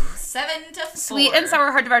from 7 to 4. Sweet and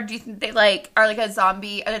Sour Heart Devour, do you think they like are like a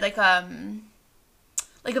zombie? Are they like a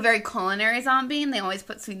very culinary zombie, and they always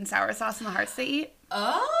put sweet and sour sauce in the hearts they eat?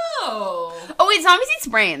 Oh. Oh wait, zombies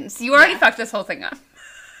eat brains. You already Yeah. fucked this whole thing up.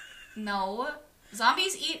 No.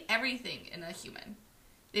 Zombies eat everything in a human.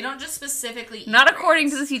 They don't just specifically eat Not according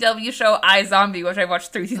to brains. the CW show I Zombie, which I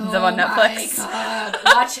watched 3 seasons of on Netflix. Oh my god.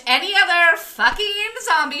 Watch any other fucking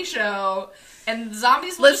zombie show. And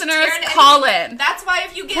zombies will just Listeners, turn call anything. in. That's why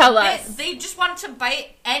if you get Tell bit, us. they just want to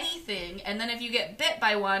bite anything. And then if you get bit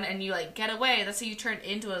by one and you like get away, that's how you turn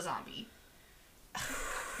into a zombie.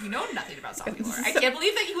 You know nothing about zombie lore. I can't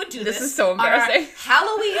believe that you would do this. This is so on our embarrassing.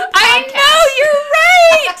 Halloween podcast. I know, you're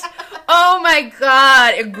right! Oh my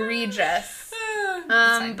god, egregious. It's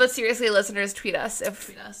fine. But seriously, listeners, tweet us if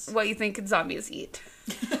Tweet us. what you think zombies eat.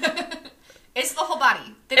 It's the whole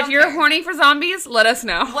body. They If don't you're care. horny for zombies, let us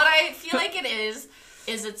know. What I feel like it is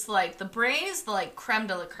it's like the brain is the like creme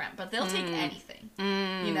de la creme, but they'll take anything.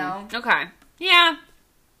 You know? Okay. Yeah.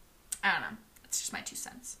 I don't know. It's just my 2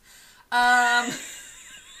 cents.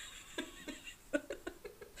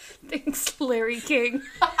 Thanks, Larry King.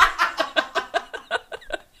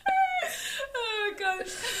 Oh gosh.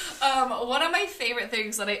 One of my favorite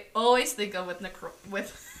things that I always think of with Nick Kroll.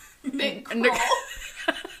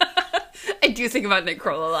 I do think about Nick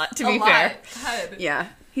Kroll a lot, to be a lot. fair. God. Yeah.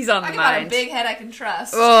 He's on the Talking about a mind. big head I can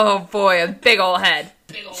trust. Oh boy, a big old head.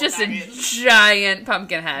 Big ol' Just baggage. a giant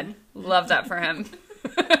pumpkin head. Love that for him.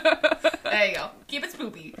 There you go. Keep it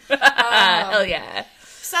spoopy. Hell yeah.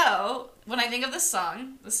 So, when I think of this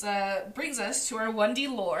song, this brings us to our 1D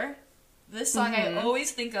lore. This song I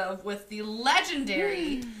always think of with the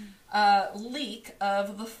legendary leak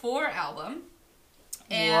of the 4 album.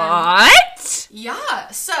 And What? yeah,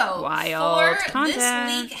 so Wild for this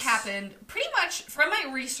context. leak happened pretty much from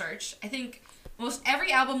my research. I think most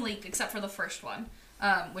every album leaked except for the first one,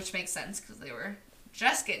 which makes sense because they were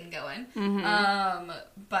just getting going.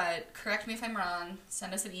 But correct me if I'm wrong.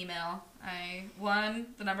 Send us an email.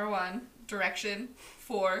 The number 1 direction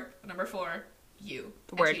 4 the number 4 you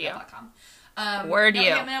The word you. gmail.com. Word no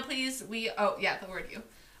you. hate mail, please. The word you.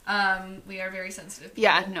 We are very sensitive people.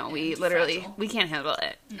 Yeah, no, we and literally, fragile. we can't handle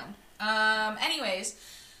it. No. Anyways,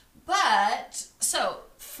 but so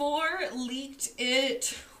 4 leaked.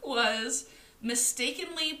 It was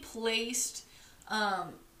mistakenly placed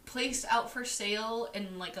out for sale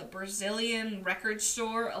in like a Brazilian record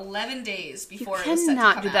store 11 days You before it was set to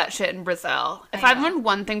cannot come do out. that shit in Brazil. If I I've know. learned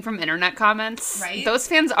one thing from internet comments, Right? those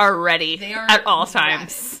fans are ready They are at all rabid.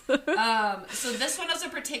 times. So this one was a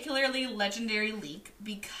particularly legendary leak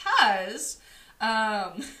because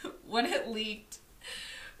when it leaked,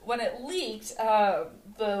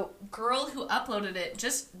 the girl who uploaded it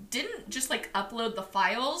didn't just like upload the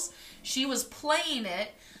files. She was playing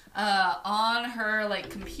it on her like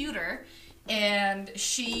computer, and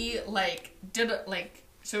she like did it like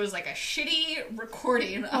so it was like a shitty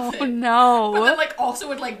recording of Oh it. But no. then, like, also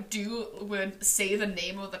would say the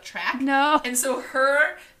name of the track. No. And so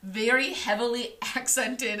her very heavily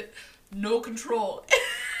accented "No Control"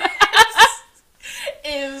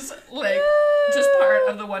 is like just part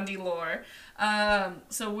of the 1D lore.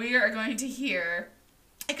 So we are going to hear.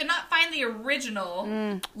 I could not find the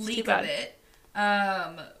original leak of bad. it,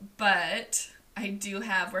 but I do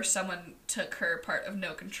have where someone took her part of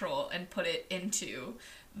 "No Control" and put it into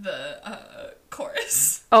the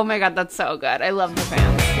chorus. Oh my god, that's so good. I love the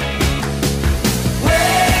fans.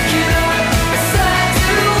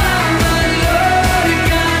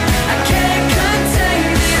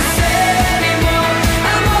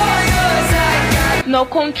 No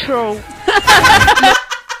control.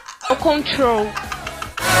 No control.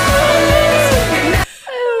 I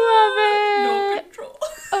No love it. Control.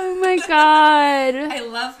 Oh my god. I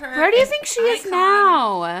love her. Where do you An think she is icon.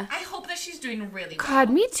 now? I hope that she's doing really well. God,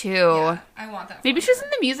 me too. Yeah, I want that. Maybe for she's her.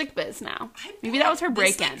 in the music biz now. I Maybe that was her this,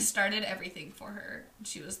 break-in. like, started everything for her.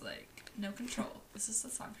 She was like, "No Control. This is the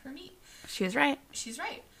song for me." She was right. She's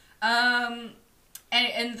right. And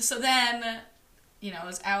so then it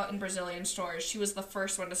was out in Brazilian stores. She was the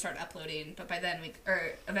first one to start uploading, but by then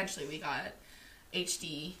eventually we got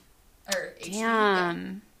HD,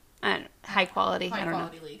 Damn. And high quality. high I don't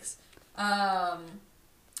quality know. leaks. A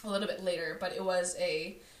little bit later, but it was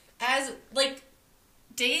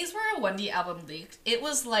days where a 1D album leaked, it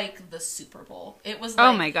was like the Super Bowl. It was like,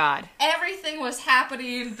 Oh my god. everything was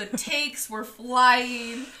happening, the takes were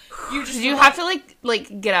flying. Did you have to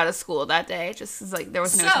like get out of school that day? Just 'cause, like there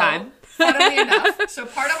was no time. Funnily enough, so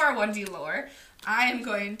part of our 1D lore, I am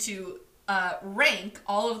going to rank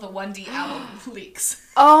all of the 1D album leaks.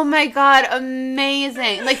 Oh my god,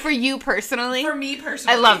 amazing. Like for you personally? For me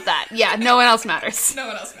personally. I love that. Yeah, no one else matters. No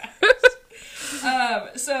one else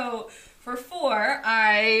matters. So for 4,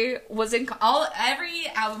 I was in every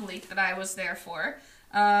album leak that I was there for.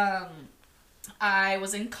 I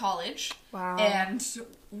was in college. Wow. And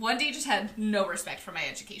 1D just had no respect for my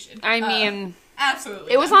education. I mean,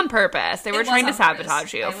 absolutely. it was on purpose. They It were was trying to on purpose.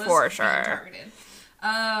 sabotage you, I was for being sure. targeted.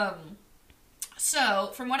 So,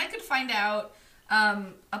 from what I could find out,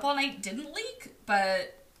 Up All Night didn't leak,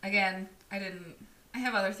 but again, I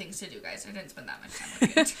have other things to do, guys. I didn't spend that much time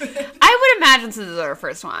looking into it. I would imagine since this is our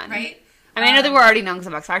first one. Right? And I know they were already known because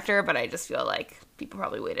of X Factor, but I just feel like people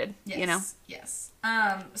probably waited, Yes, you know? Yes.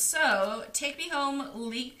 So, Take Me Home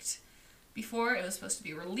leaked before it was supposed to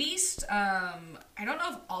be released. I don't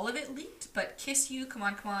know if all of it leaked, but Kiss You, Come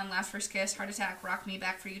On, Come On, Last First Kiss, Heart Attack, Rock Me,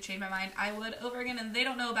 Back For You, Change My Mind, I Would, Over Again, and They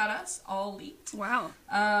Don't Know About Us all leaked. Wow.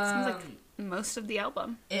 Sounds like most of the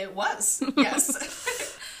album. It was,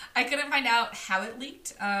 yes. I couldn't find out how it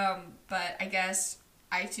leaked, but I guess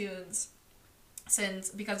iTunes,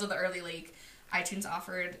 because of the early leak, iTunes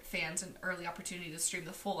offered fans an early opportunity to stream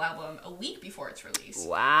the full album a week before its release.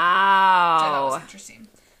 Wow. Which I thought was interesting.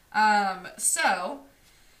 So,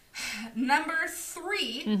 number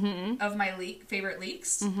 3 of my favorite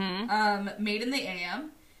leaks, Made in the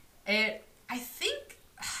AM. I think,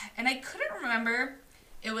 and I couldn't remember,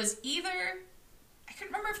 it was either, I couldn't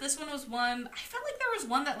remember if this one was one, I felt like there was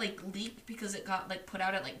one that, like, leaked because it got, like, put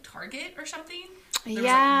out at, like, Target or something. There was,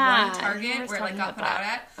 like, one Target where it, like, got put out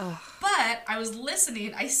at. Ugh. But I was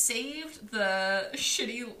listening, I saved the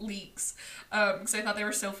shitty leaks, because I thought they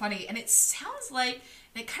were so funny, and it sounds like,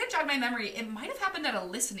 and it kind of jogged my memory, it might have happened at a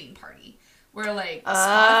listening party, where, like,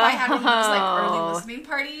 Spotify had one of those, like, early listening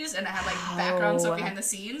parties, and it had, like, background stuff behind the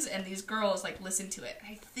scenes, and these girls, like, listened to it.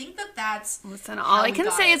 I think that's Listen, all I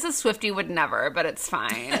can say is a Swiftie would never, but it's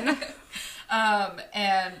fine.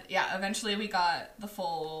 and, yeah, eventually we got the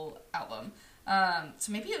full album.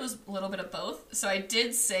 So maybe it was a little bit of both. So I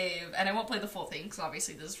did save, and I won't play the full thing, because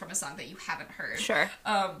obviously this is from a song that you haven't heard. Sure.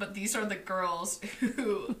 But these are the girls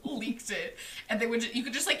who leaked it, and you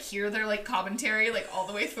could just, like, hear their, like, commentary, like, all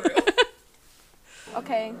the way through.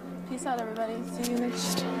 Okay, peace out, everybody. See you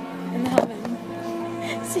next in the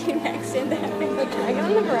heaven. See you next in the heaven. Like, can I get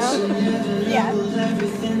on the ground? Yeah.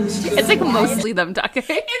 It's like mostly them ducking.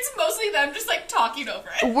 It's mostly them just, like, talking over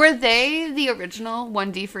it. Were they the original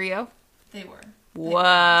 1D for you? They were. Whoa.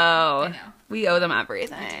 I know. We owe them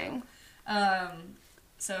everything.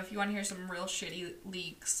 So if you want to hear some real shitty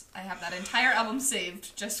leaks, I have that entire album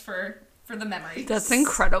saved just for the memories. That's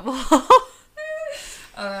incredible.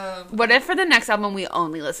 What if for the next album we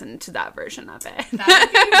only listen to that version of it?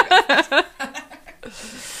 That would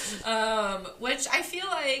be real. Which I feel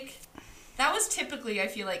like that was typically,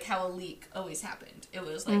 how a leak always happened. It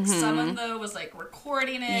was like someone though was like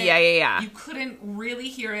recording it. Yeah. You couldn't really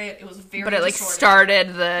hear it. It was very But it like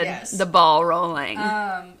distorted. started Yes. the ball rolling.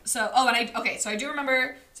 So I do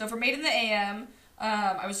remember. So for Made in the AM,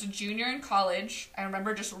 I was a junior in college. I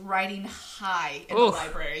remember just riding high in the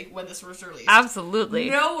library when this was released. Absolutely.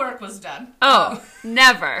 No work was done. Oh,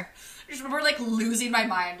 never. I just remember, like, losing my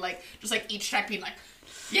mind, like, just, like, each track being like,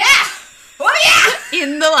 yeah! Oh, yeah!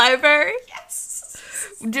 In the library? Yes!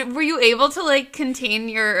 Were you able to, like, contain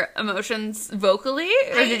your emotions vocally?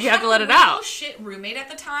 Or did you have to let it I had a out? real shit roommate at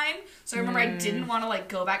the time, so I remember I didn't want to, like,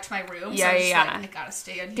 go back to my room, so Yeah, I was just yeah. like, I gotta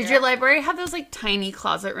stay in here. Did your library have those, like, tiny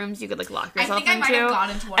closet rooms you could, like, lock yourself into? I think I might have gone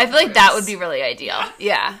into one I of feel the like that rooms. would be really ideal.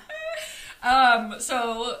 Yeah.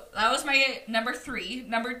 So that was my number 3.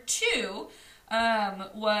 Number 2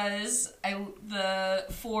 was the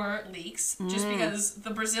 4 leaks, just because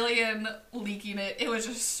the Brazilian leaking it was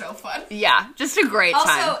just so fun. Yeah, just a great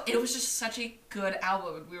time. Also, it was just such a good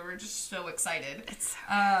album. We were just so excited.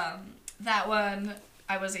 That one,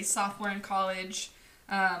 I was a sophomore in college.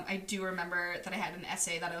 I do remember that I had an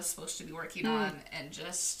essay that I was supposed to be working on, and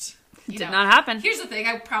just... Did not happen. Here's the thing,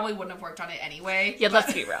 I probably wouldn't have worked on it anyway. Yeah,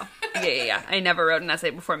 let's be real. Yeah. I never wrote an essay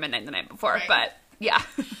before midnight the night before, Right. but yeah.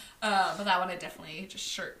 But that one I definitely just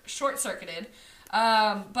short-circuited.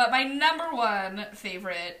 But my number one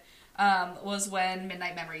favorite was when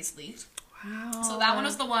Midnight Memories leaked. Wow. So that one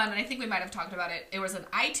was the one, and I think we might have talked about it. It was an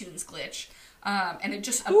iTunes glitch, and it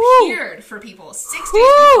just appeared for people 6 days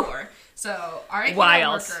before. So, R.I.P.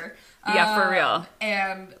 Wild. Worker. Yeah, for real.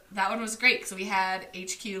 And that one was great, because we had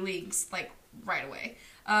HQ leaks, like, right away.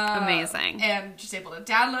 Amazing. And just able to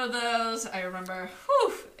download those. I remember,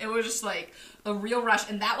 it was just like a real rush.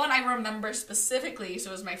 And that one I remember specifically, so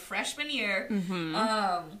it was my freshman year.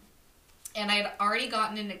 And I had already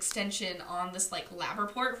gotten an extension on this, like, lab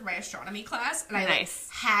report for my astronomy class. And I, like,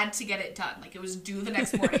 had to get it done. Like, it was due the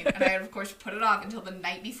next morning. And I had, of course, put it off until the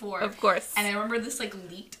night before. Of course. And I remember this, like,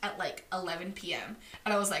 leaked at, like, 11 p.m.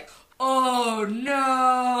 And I was like, oh,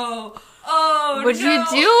 no. Oh, What'd you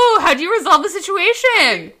do? How'd you resolve the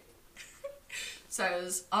situation? So I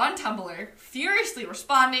was on Tumblr, furiously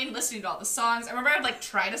responding, listening to all the songs. I remember I'd, like,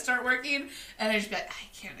 try to start working, and I'd just be like,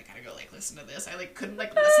 I gotta go, like, listen to this. I, like, couldn't,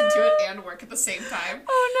 like, listen to it and work at the same time.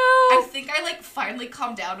 Oh, no. I think I, like, finally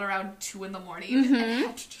calmed down around 2 in the morning and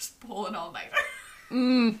had to just pull an all-nighter.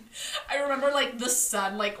 I remember, like, the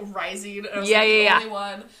sun, like, rising, and I was, like, the only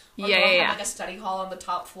one. Had, like, a study hall on the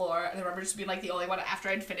top floor, and I remember just being, like, the only one. After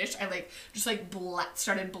I'd finished, I, like, just, like,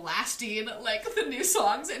 started blasting, like, the new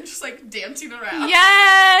songs and just, like, dancing around.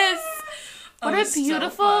 Yes! What a so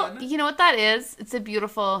beautiful, fun. you know what that is? It's a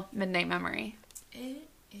beautiful midnight memory. It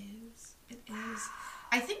is.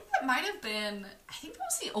 I think that might have been, I think that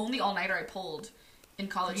was the only all-nighter I pulled in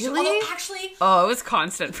college. Really? Although, actually, Oh, it was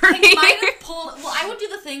constant for me. I might have pulled, well, I would do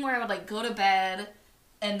the thing where I would, like, go to bed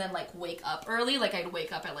and then, like, wake up early. Like, I'd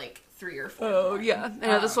wake up at, like, 3 or 4 in the morning. Yeah. I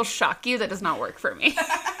know this will shock you. That does not work for me.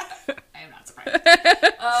 I am not surprised.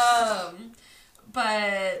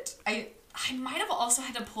 But I might have also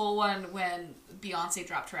had to pull one when Beyonce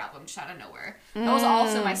dropped her album just out of nowhere. That was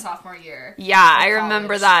also my sophomore year. Yeah, I of remember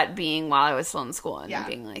college. that being while I was still in school and Yeah.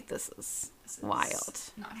 being like, this is This is wild.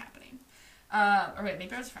 Not happening. Or wait,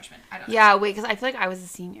 maybe I was a freshman. I don't know. Yeah, wait, because I feel like I was a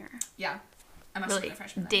senior. Yeah. I must have Really been a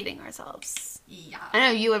freshman then. dating ourselves. Yeah. I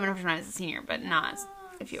know you would have been a freshman as a senior, but not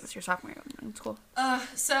if it was your sophomore year in school.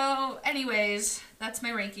 So, anyways, that's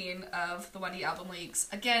my ranking of the 1D album leaks.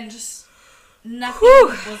 Again, just nothing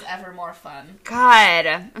was ever more fun. God,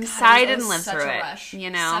 I'm sad I it didn't was live such through a it. rush. You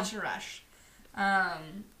know? Such a rush. I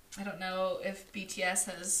don't know if BTS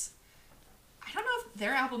has... I don't know if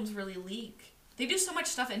their albums really leak. They do so much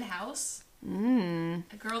stuff in-house.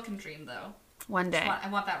 A girl can dream, though. One day. I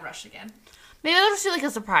want that rush again. Maybe they'll just do like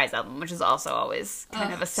a surprise album, which is also always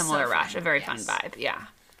kind of a similar so rush, fun. a very Yes. fun vibe. Yeah.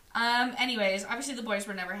 Anyways, obviously the boys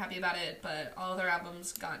were never happy about it, but all of their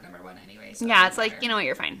albums got #1 anyway. So Yeah, it it's doesn't like, matter. you know what,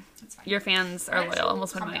 you're fine. It's fine. Your fans are Actually, loyal and will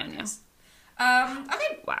spend calm money down, on you. guys.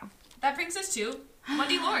 Okay, Wow. that brings us to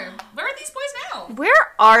Monday Lore. Where are these boys now?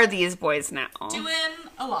 Where are these boys now? Doing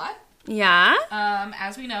a lot. Yeah?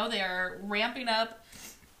 As we know, they are ramping up.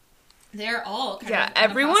 They're all kind Yeah, of in the process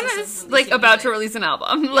everyone of is like releasing about to music. release an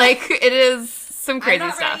album. Like, it is some I'm crazy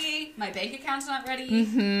not stuff. ready. My bank account's not ready.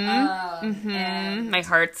 And my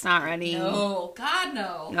heart's not ready. No, God,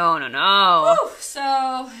 no. No. Whew.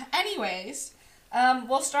 So, anyways,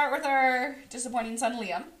 we'll start with our disappointing son,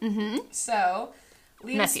 Liam. Mm-hmm. So,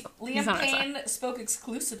 Nephew. He's Liam not our Payne spoke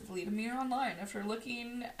exclusively to Mirror Online after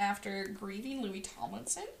grieving Louis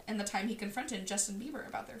Tomlinson and the time he confronted Justin Bieber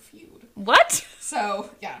about their feud. What? So,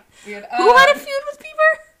 yeah, weird. Who had a feud with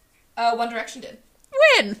Bieber? One Direction did.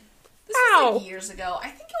 When? This was Ow. like years ago. I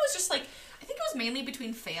think it was mainly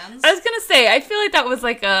between fans. I was gonna say, I feel like that was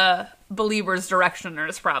like a Belieber's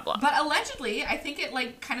Directioner's problem. But allegedly, I think it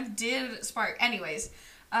like kind of did spark. Anyways,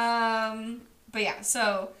 but yeah,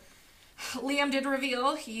 so Liam did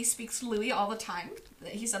reveal he speaks to Louis all the time.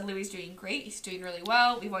 He said Louis is doing great. He's doing really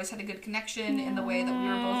well. We've always had a good connection in the way that we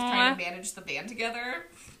were both trying to manage the band together.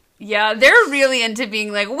 Yeah, they're really into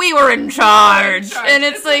being like, we were in charge. And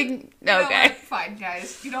it's like, You know, okay. like, fine,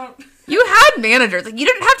 guys. You don't. You had managers. Like, you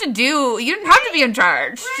didn't have to be in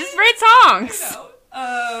charge. Just write songs.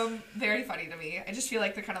 I know. Very funny to me. I just feel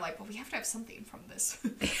like they're kind of like, well, we have to have something from this.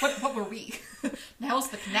 What were we? Nell's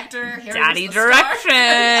the connector. Harry Daddy was the star.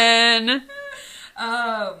 direction.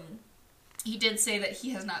 He did say that he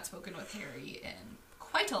has not spoken with Harry in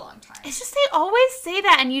quite a long time. It's just they always say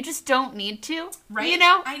that, and you just don't need to. Right? You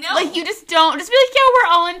know? I know. Like, you just don't. Just be like, yeah, we're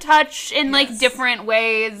all in touch in, like, Yes. different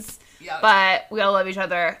ways. Yep. But we all love each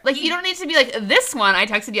other. Like, you don't need to be like, this one I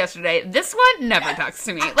texted yesterday. This one never talks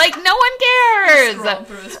to me. Like, no one cares. Scrolling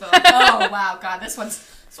through his phone. Oh, wow, God. This one's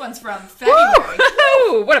from February.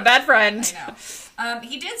 Woo! What a bad friend. I know.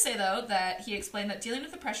 He did say, though, that he explained that dealing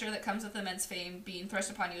with the pressure that comes with immense fame being thrust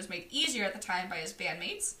upon you was made easier at the time by his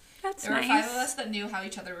bandmates. That's There were nice. 5 of us that knew how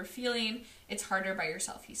each other were feeling. It's harder by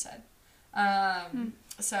yourself, he said.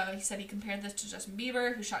 So he said he compared this to Justin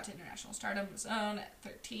Bieber, who shot to international stardom on his own at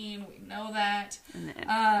 13. We know that.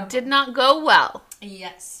 Did not go well.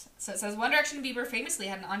 Yes. So it says, One Direction and Bieber famously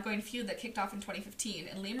had an ongoing feud that kicked off in 2015,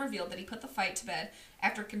 and Liam revealed that he put the fight to bed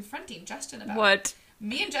after confronting Justin about it. What?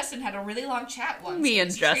 Me and Justin had a really long chat once. Me in and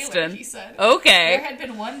his trailer, Justin. he said. Okay. There had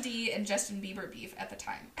been 1D and Justin Bieber beef at the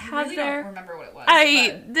time. I Had really there? don't remember what it was.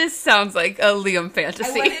 but This sounds like a Liam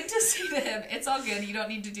fantasy. I went in to say to him, it's all good. You don't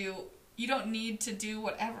need to do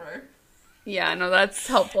whatever. Yeah, no, that's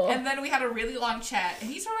helpful. And then we had a really long chat, and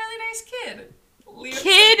he's a really nice kid. Liam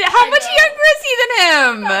Kid? said, How I much know. younger is he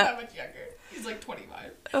than him? Not that much younger. He's like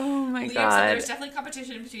 25. Oh my Liam said god. there's definitely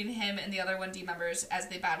competition between him and the other 1D members as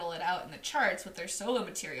they battle it out in the charts with their solo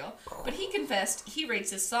material, but he confessed he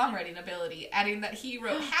rates his songwriting ability, adding that he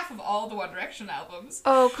wrote half of all the One Direction albums.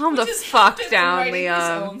 Oh, calm the which is fuck him down, writing his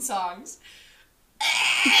Liam. own songs.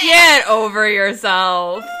 Get over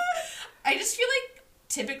yourself. I just feel like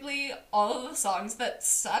typically all of the songs that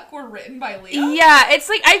suck were written by Liam. Yeah, it's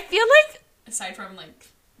like, I feel like, Aside from like,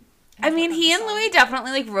 I mean, he and songs. Louis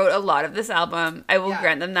definitely like wrote a lot of this album. I will Yeah.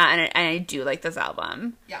 grant them that, and I do like this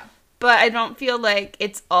album. Yeah. But I don't feel like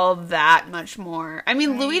it's all that much more. I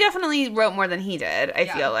mean, Right. Louis definitely wrote more than he did, I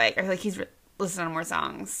Yeah. feel like. I feel like he's listened to more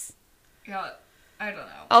songs. Yeah. I don't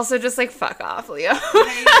know. Also, just like, fuck off, Leo.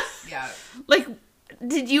 Yeah. Like,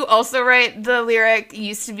 did you also write the lyric,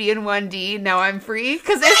 used to be in 1D, now I'm free?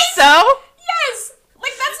 Because if so, Yes!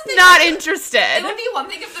 Like, that's the thing. not It interested. would be one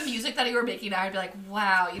thing if the music that you were making, I'd be like,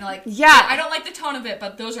 wow, like, Yeah. I don't like the tone of it,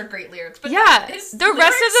 but those are great lyrics. But Yeah, his the rest of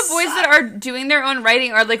lyrics the boys suck. that are doing their own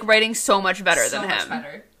writing are like writing so much better So than much him.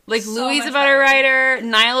 better. Like, So Louis is much a better better. writer.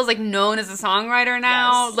 Niall is like known as a songwriter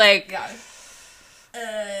now. Yes. Like, Yeah.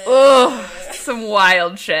 ugh, some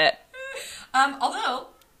wild shit. Although,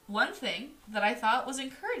 one thing that I thought was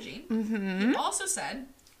encouraging, Mm-hmm. he also said,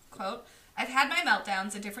 quote, I've had my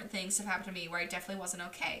meltdowns and different things have happened to me where I definitely wasn't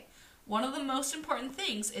okay. One of the most important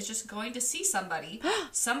things is just going to see somebody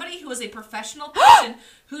who is a professional person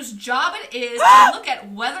whose job it is to look at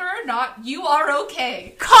whether or not you are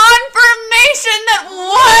okay. Confirmation that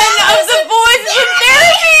one of the boys is in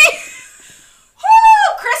therapy!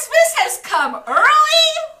 Woo! Christmas has come early!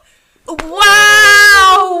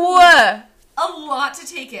 Wow! A lot to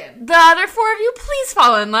take in. The other four of you, please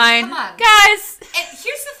fall in line. Come on. Guys. And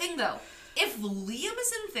here's the thing, though. If Liam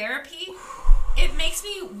is in therapy, it makes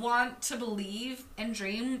me want to believe and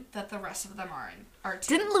dream that the rest of them are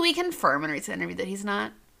too. Didn't Louis confirm in a recent interview that he's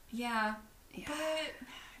not? Yeah. But, I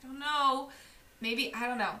don't know. Maybe, I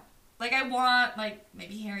don't know. Like, I want, like,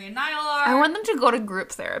 maybe Harry and Niall are. I want them to go to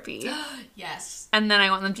group therapy. Yes. And then I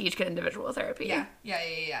want them to each get individual therapy.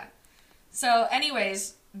 Yeah. So,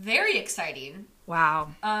 anyways, very exciting, Wow.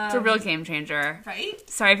 It's a real game changer. right?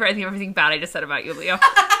 Sorry for everything bad I just said about you, Leo.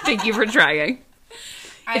 Thank you for trying.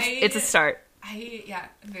 It's a start. I'm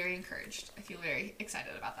very encouraged. I feel very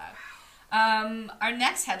excited about that. Our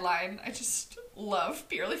next headline, I just love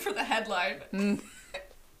purely for the headline.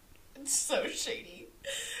 It's so shady.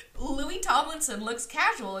 Louis Tomlinson looks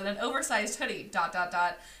casual in an oversized hoodie, ...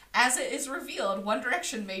 As it is revealed, One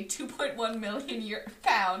Direction made £2.1 million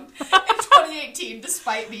pound in 2018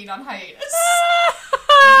 despite being on hiatus.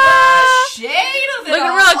 Shade of it Looking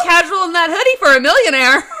all. real casual in that hoodie for a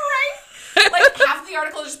millionaire. Right? Like, half the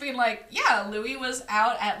article just being like, yeah, Louis was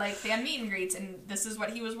out at, like, fan meet and greets, and this is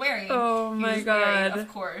what he was wearing. Oh, He my was wearing, God. of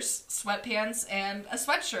course, sweatpants and a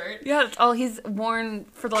sweatshirt. Yeah, that's all he's worn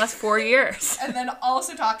for the last 4 years. And then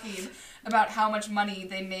also talking about how much money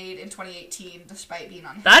they made in 2018 despite being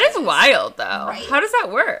on That is hiatus. wild, though. Right? How does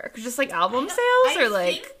that work? Just like album sales? I Or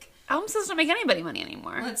like. think- Album sales don't make anybody money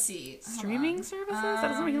anymore. Let's see. Hold Streaming on. services? That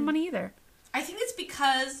doesn't make any money either. I think it's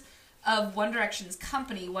because of One Direction's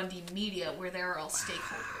company, 1D Media, where they're all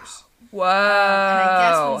stakeholders. Whoa. And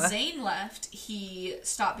I guess when Zayn left, he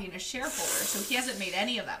stopped being a shareholder, so he hasn't made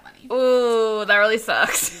any of that money. Ooh, that really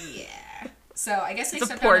sucks. Yeah. So I guess they It's a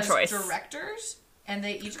stepped poor down as choice. directors, and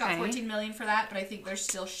they each got Okay. $14 million for that, but I think they're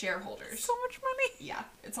still shareholders. So much money. Yeah,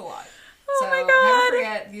 it's a lot. Oh so my never God.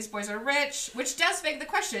 forget, these boys are rich, which does beg the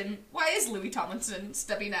question, why is Louis Tomlinson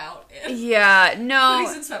stepping out in Yeah, no.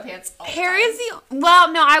 hoodies and sweatpants all the Harry time? is the... Well,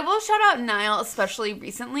 no, I will shout out Niall, especially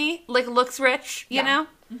recently. Like, looks rich, you Yeah.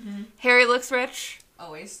 know? Harry looks rich.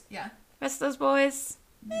 Always, yeah. Rest of those boys.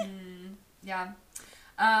 Yeah.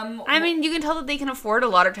 I mean, you can tell that they can afford a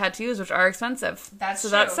lot of tattoos, which are expensive. That's so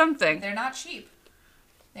true. that's something. They're not cheap.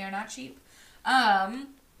 They're not cheap.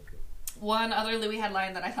 One other Louis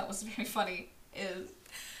headline that I thought was very funny is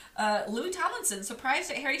Louis Tomlinson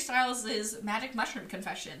surprised at Harry Styles' magic mushroom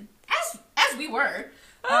confession. As we were.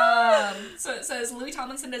 So it says, Louis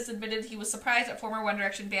Tomlinson has admitted he was surprised that former One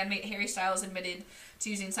Direction bandmate Harry Styles admitted to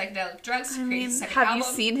using psychedelic drugs to create his second have album. you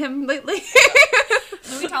seen him lately?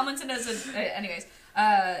 Louis Tomlinson has,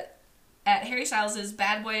 at Harry Styles'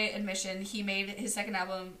 Bad Boy admission, he made his second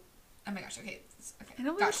album. Oh my gosh, okay. I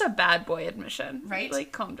don't think it's a bad boy admission. Right?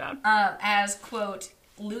 Like, calm down. As, quote,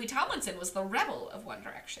 Louis Tomlinson was the rebel of One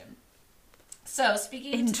Direction. So,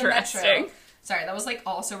 speaking to the Metro. Sorry, that was, like,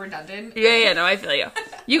 also redundant. Yeah, no, I feel you.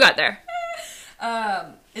 You got there.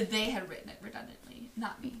 They had written it redundantly,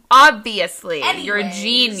 not me. Obviously. You're a Anyways.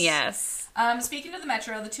 genius. Speaking of the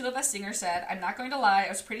Metro, the Two of Us singer said, I'm not going to lie, I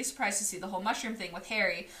was pretty surprised to see the whole mushroom thing with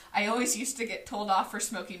Harry. I always used to get told off for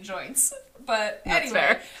smoking joints. But That's anyway,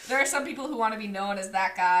 fair. there are some people who want to be known as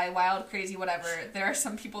that guy, wild, crazy, whatever. There are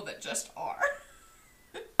some people that just are.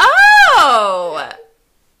 Oh!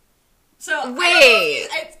 So, I don't know Wait.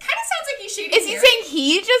 if it kind of sounds like he's shading Is he Harry. saying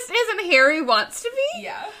he just is and Harry wants to be?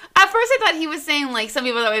 Yeah. At first I thought he was saying, like, some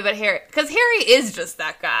people that way about Harry. Because Harry is just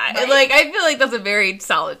that guy. Right. Like, I feel like that's a very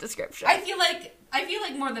solid description. I feel like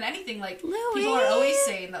more than anything, like, Louis. people are always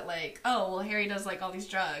saying that, like, oh, well, Harry does, like, all these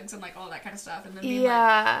drugs and, like, all that kind of stuff. And then being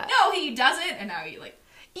Yeah. like, no, he doesn't. And now he, like,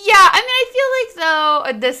 Yeah, I mean, I feel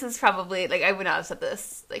like, though, this is probably, like, I would not have said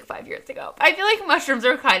this, like, 5 years ago. I feel like mushrooms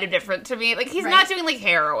are kind of different to me. Like, he's Right. not doing, like,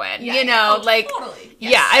 heroin, Yeah, you yeah. know? Oh, like, totally.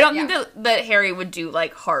 Yes. yeah, I don't Yeah. think that Harry would do,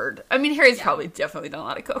 like, hard. I mean, Harry's probably definitely done a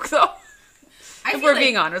lot of coke, though. I If feel we're like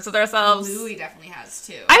being honest with ourselves. Louis definitely has,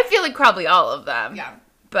 too. I feel like probably all of them. Yeah.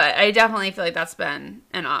 But I definitely feel like that's been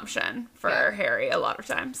an option for Yeah. Harry a lot of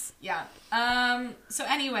times. Yeah. So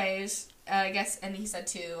anyways, I guess, and he said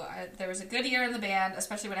too, there was a good year in the band,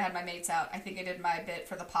 especially when I had my mates out. I think I did my bit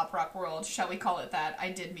for the pop rock world. Shall we call it that? I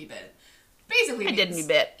did me bit. Basically, I did means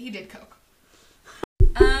me bit. He did coke.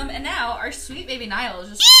 And now our sweet baby Niall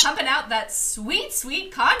is just pumping out that sweet,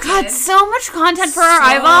 sweet content. God, so much content for our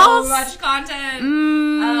eyeballs. So much content.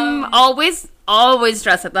 Always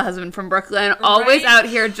dressed like the husband from Brooklyn. Always Right? out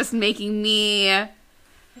here just making me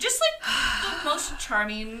Just like the most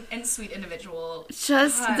charming and sweet individual.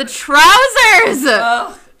 just God. the trousers.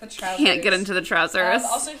 Ugh, the trousers. Can't get into the trousers.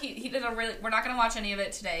 Also, he did a really... We're not going to watch any of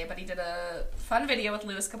it today, but he did a fun video with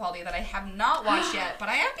Louis Capaldi that I have not watched yet, but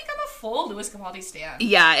I have become a full Louis Capaldi stan.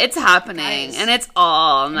 Yeah, it's happening, Guys, and it's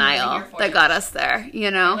all I'm really Niall here for that it. got us there. You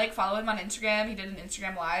know, I follow him on Instagram. He did an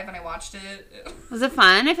Instagram live, and I watched it. was it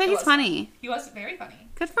fun? I think It he's was funny. He was very funny.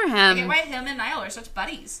 Good for I get him. why him and Niall are such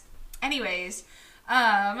buddies. Anyways,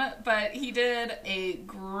 but he did a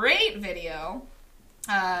great video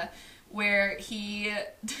where he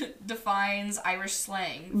defines Irish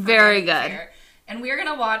slang. for Very Vanity good. Fair. And we're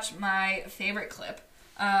gonna watch my favorite clip.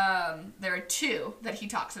 There are two that he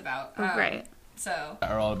talks about. Great. So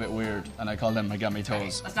Are all a bit weird, and I call them my gummy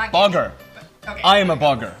toes. let's not get Bogger. but, okay. I am a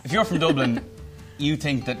bogger. If you're from Dublin, you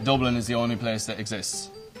think that Dublin is the only place that exists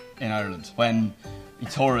in Ireland. When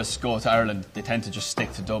tourists go to Ireland, they tend to just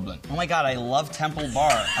stick to Dublin. Oh my god, I love Temple Bar.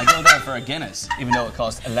 I go there for a Guinness, even though it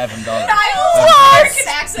costs $11. Niall's American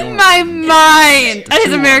accent. My mind. And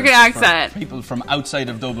his American For accent. people from outside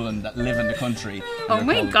of Dublin that live in the country. Oh They're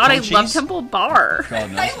my called god, I Coaches, love Temple Bar. God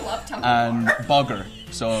knows. I love Temple And Bar. bogger.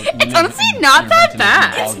 So It's honestly not that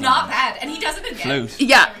bad. It's not bad, and he does it again. Flute.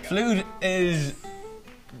 Yeah. Flute is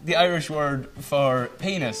the Irish word for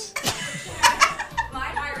penis.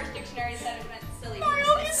 My Irish dictionary said it meant silly.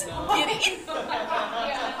 Niall is giddy.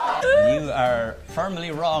 You are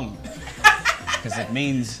firmly wrong. Because it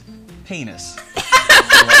means penis.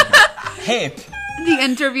 Hip. The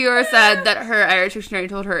interviewer said that her Irish dictionary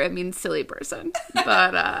told her it means silly person.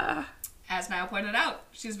 But, As Niall pointed out,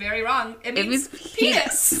 she's very wrong. It means means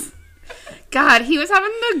penis. God, he was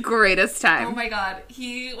having the greatest time. Oh my god,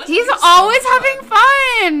 he was. He's having so always much having fun.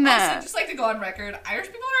 fun. Also, just like to go on record, Irish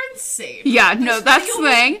people are insane. Yeah, no, This that's video the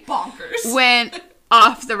thing. was bonkers. Went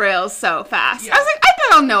off the rails so fast. Yeah. I was like, I bet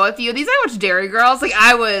I'll know a few of these. I watched Dairy Girls. Like,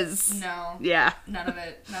 I was... No, Yeah. none of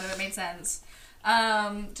it made sense.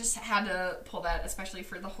 Just had to pull that, especially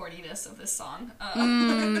for the horniness of this song.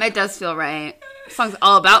 It does feel right. The song's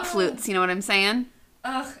all about flutes, you know what I'm saying?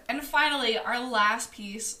 And finally, our last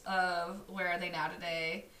piece of Where Are They Now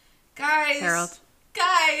Today, guys. Harold.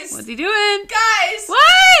 Guys. What's he doing? Guys.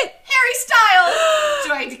 What? Harry Styles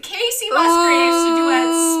joined Casey Musgraves to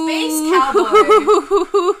duet Space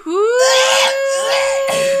Cowboy.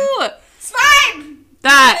 It's fine.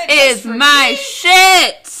 That Just is for my me.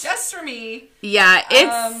 shit. Just for me. Yeah,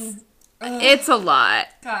 it's a lot.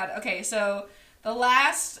 God. Okay, so the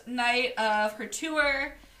last night of her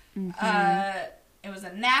tour, it was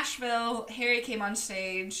in Nashville. Harry came on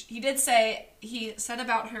stage. He said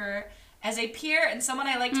about her As a peer and someone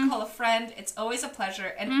I like to call a friend, it's always a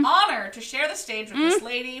pleasure and honor to share the stage with this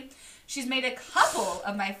lady. She's made a couple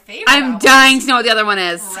of my favorite I'm albums, dying to know what the other one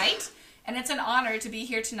is. right? And it's an honor to be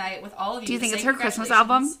here tonight with all of you. Do you think to it's say her Christmas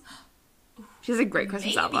album? congratulations. She has a great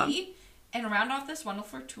Christmas album. Maybe. And round off this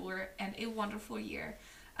wonderful tour and a wonderful year.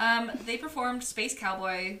 They performed Space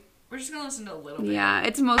Cowboy. We're just going to listen to a little bit. Yeah,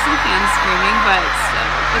 it's mostly fans screaming, but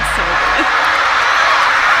still, it's so good.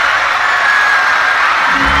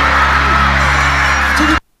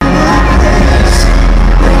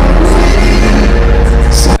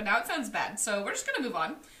 But now it sounds bad, so we're just going to move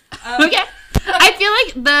on. Okay. I feel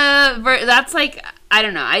like that's like, I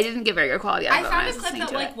don't know. I didn't get very good quality out I of it when found I a was clip listening that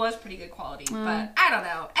to like it. was pretty good quality, but I don't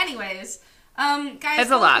know. Anyways, guys,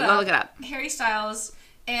 It's a lot. Go look it up. Harry Styles,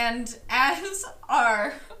 and as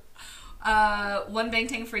our One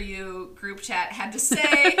Bangtan for You group chat had to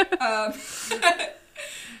say,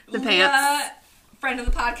 The pants. friend of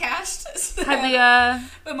the podcast. Hi, Leah.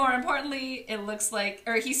 But more importantly, it looks like,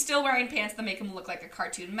 or he's still wearing pants that make him look like a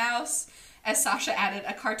cartoon mouse. As Sasha added,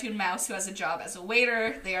 a cartoon mouse who has a job as a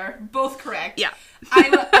waiter. They are both correct. Yeah.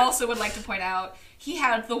 I also would like to point out, he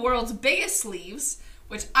had the world's biggest sleeves,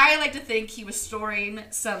 which I like to think he was storing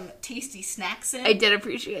some tasty snacks in. I did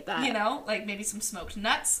appreciate that. You know, like maybe some smoked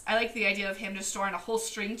nuts. I like the idea of him just storing a whole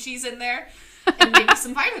string cheese in there. And maybe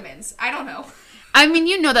some vitamins. I don't know. I mean,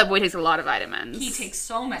 you know that boy takes a lot of vitamins. He takes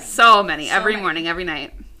so many. So many. So Every many. morning, every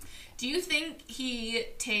night. Do you think he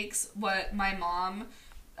takes what my mom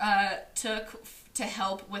took to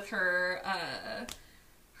help with her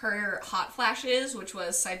hot flashes, which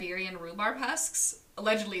was Siberian rhubarb husks?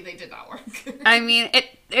 Allegedly, they did not work. I mean, it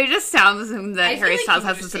just sounds that I feel Harry like Styles he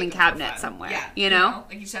has would this just in a take them for cabinet fun. somewhere. Yeah, you know?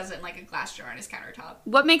 like he just has it in like a glass jar on his countertop.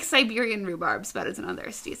 What makes Siberian rhubarbs better than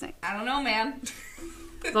others, do you think? I don't know, man.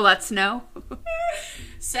 Well, let's know.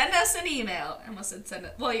 Send us an email. I almost said send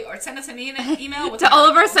it. Well, or send us an email with To all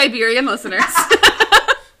of our article. Siberian listeners.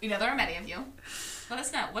 We know there are many of you. Let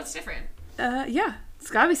us know what's different. Yeah, it's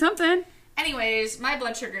gotta be something. Anyways, my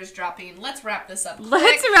blood sugar is dropping. Let's wrap this up.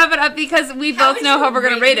 Let's quick. wrap it up because we How both did know you how we're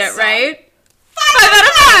gonna rate rate this it, song? right? 5 out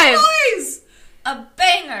of 5! Boys! A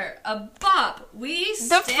banger, a bop. We The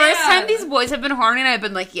stand. first time these boys have been horny, I've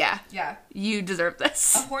been like, yeah, Yeah. you deserve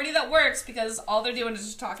this. A horny that works because all they're doing is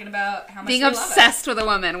just talking about how much Being they love obsessed with a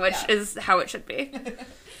woman, which Yeah. is how it should be.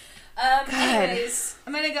 Anyways,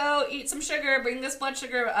 I'm gonna go eat some sugar, bring this blood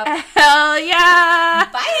sugar up. Hell yeah!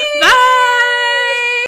 Bye! Bye!